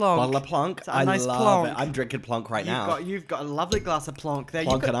 bottle of Plonk. Bottle of Plonk. It's a I nice love Plonk. it. I'm drinking Plonk right now. You've got a lovely glass of Plonk there.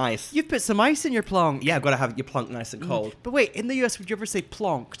 Plonk and ice. You've put some ice in your Plonk. Yeah, I've got to have your Plonk nice and cold. But wait, in the US, would you ever say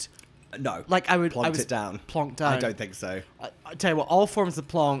plonked? No. Like I would. Plonked it down. Plonked down. I don't think so. I tell you what, all forms of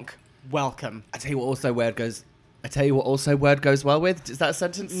Plonk, welcome. I tell you what also word goes well with. Is that a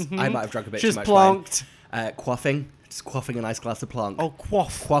sentence? I might have drunk a bit She's too much plonked. wine. Quaffing. Just quaffing a nice glass of Plonk. Oh,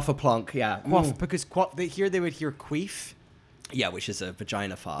 quaff. Quaff a Plonk, yeah. Quaff, because they would hear queef. Yeah, which is a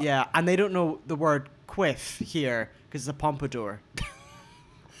vagina fart. Yeah, and they don't know the word quiff here, because it's a pompadour.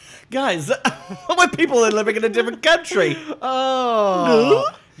 Guys, we're people living in a different country. Oh.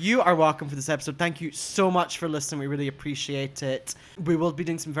 You are welcome for this episode. Thank you so much for listening. We really appreciate it. We will be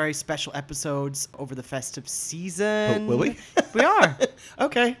doing some very special episodes over the festive season. Will we? We are.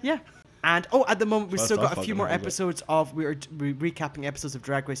 Okay. Yeah. And at the moment, we've Well, still it's got not a few more fucking episodes of we're recapping episodes of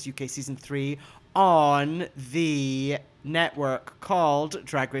Drag Race UK season 3 on the network called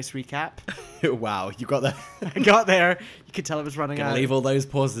Drag Race Recap. Wow, you got that. I got there. You could tell it was running Gonna out. leave all those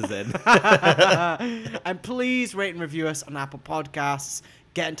pauses in. And please rate and review us on Apple Podcasts.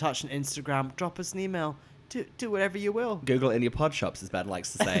 Get in touch on Instagram. Drop us an email. Do whatever you will. Google it in your pod shops, as Ben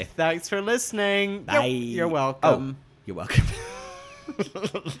likes to say. Thanks for listening. Bye. You're welcome. Oh, you're welcome.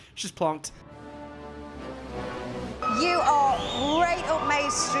 She's plonked. You are right up my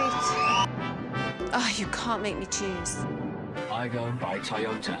street. Oh, you can't make me choose. Igo by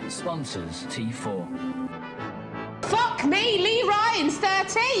Toyota sponsors T4. Fuck me, Lee Ryan's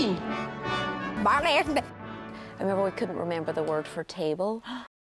 13. I remember we couldn't remember the word for table.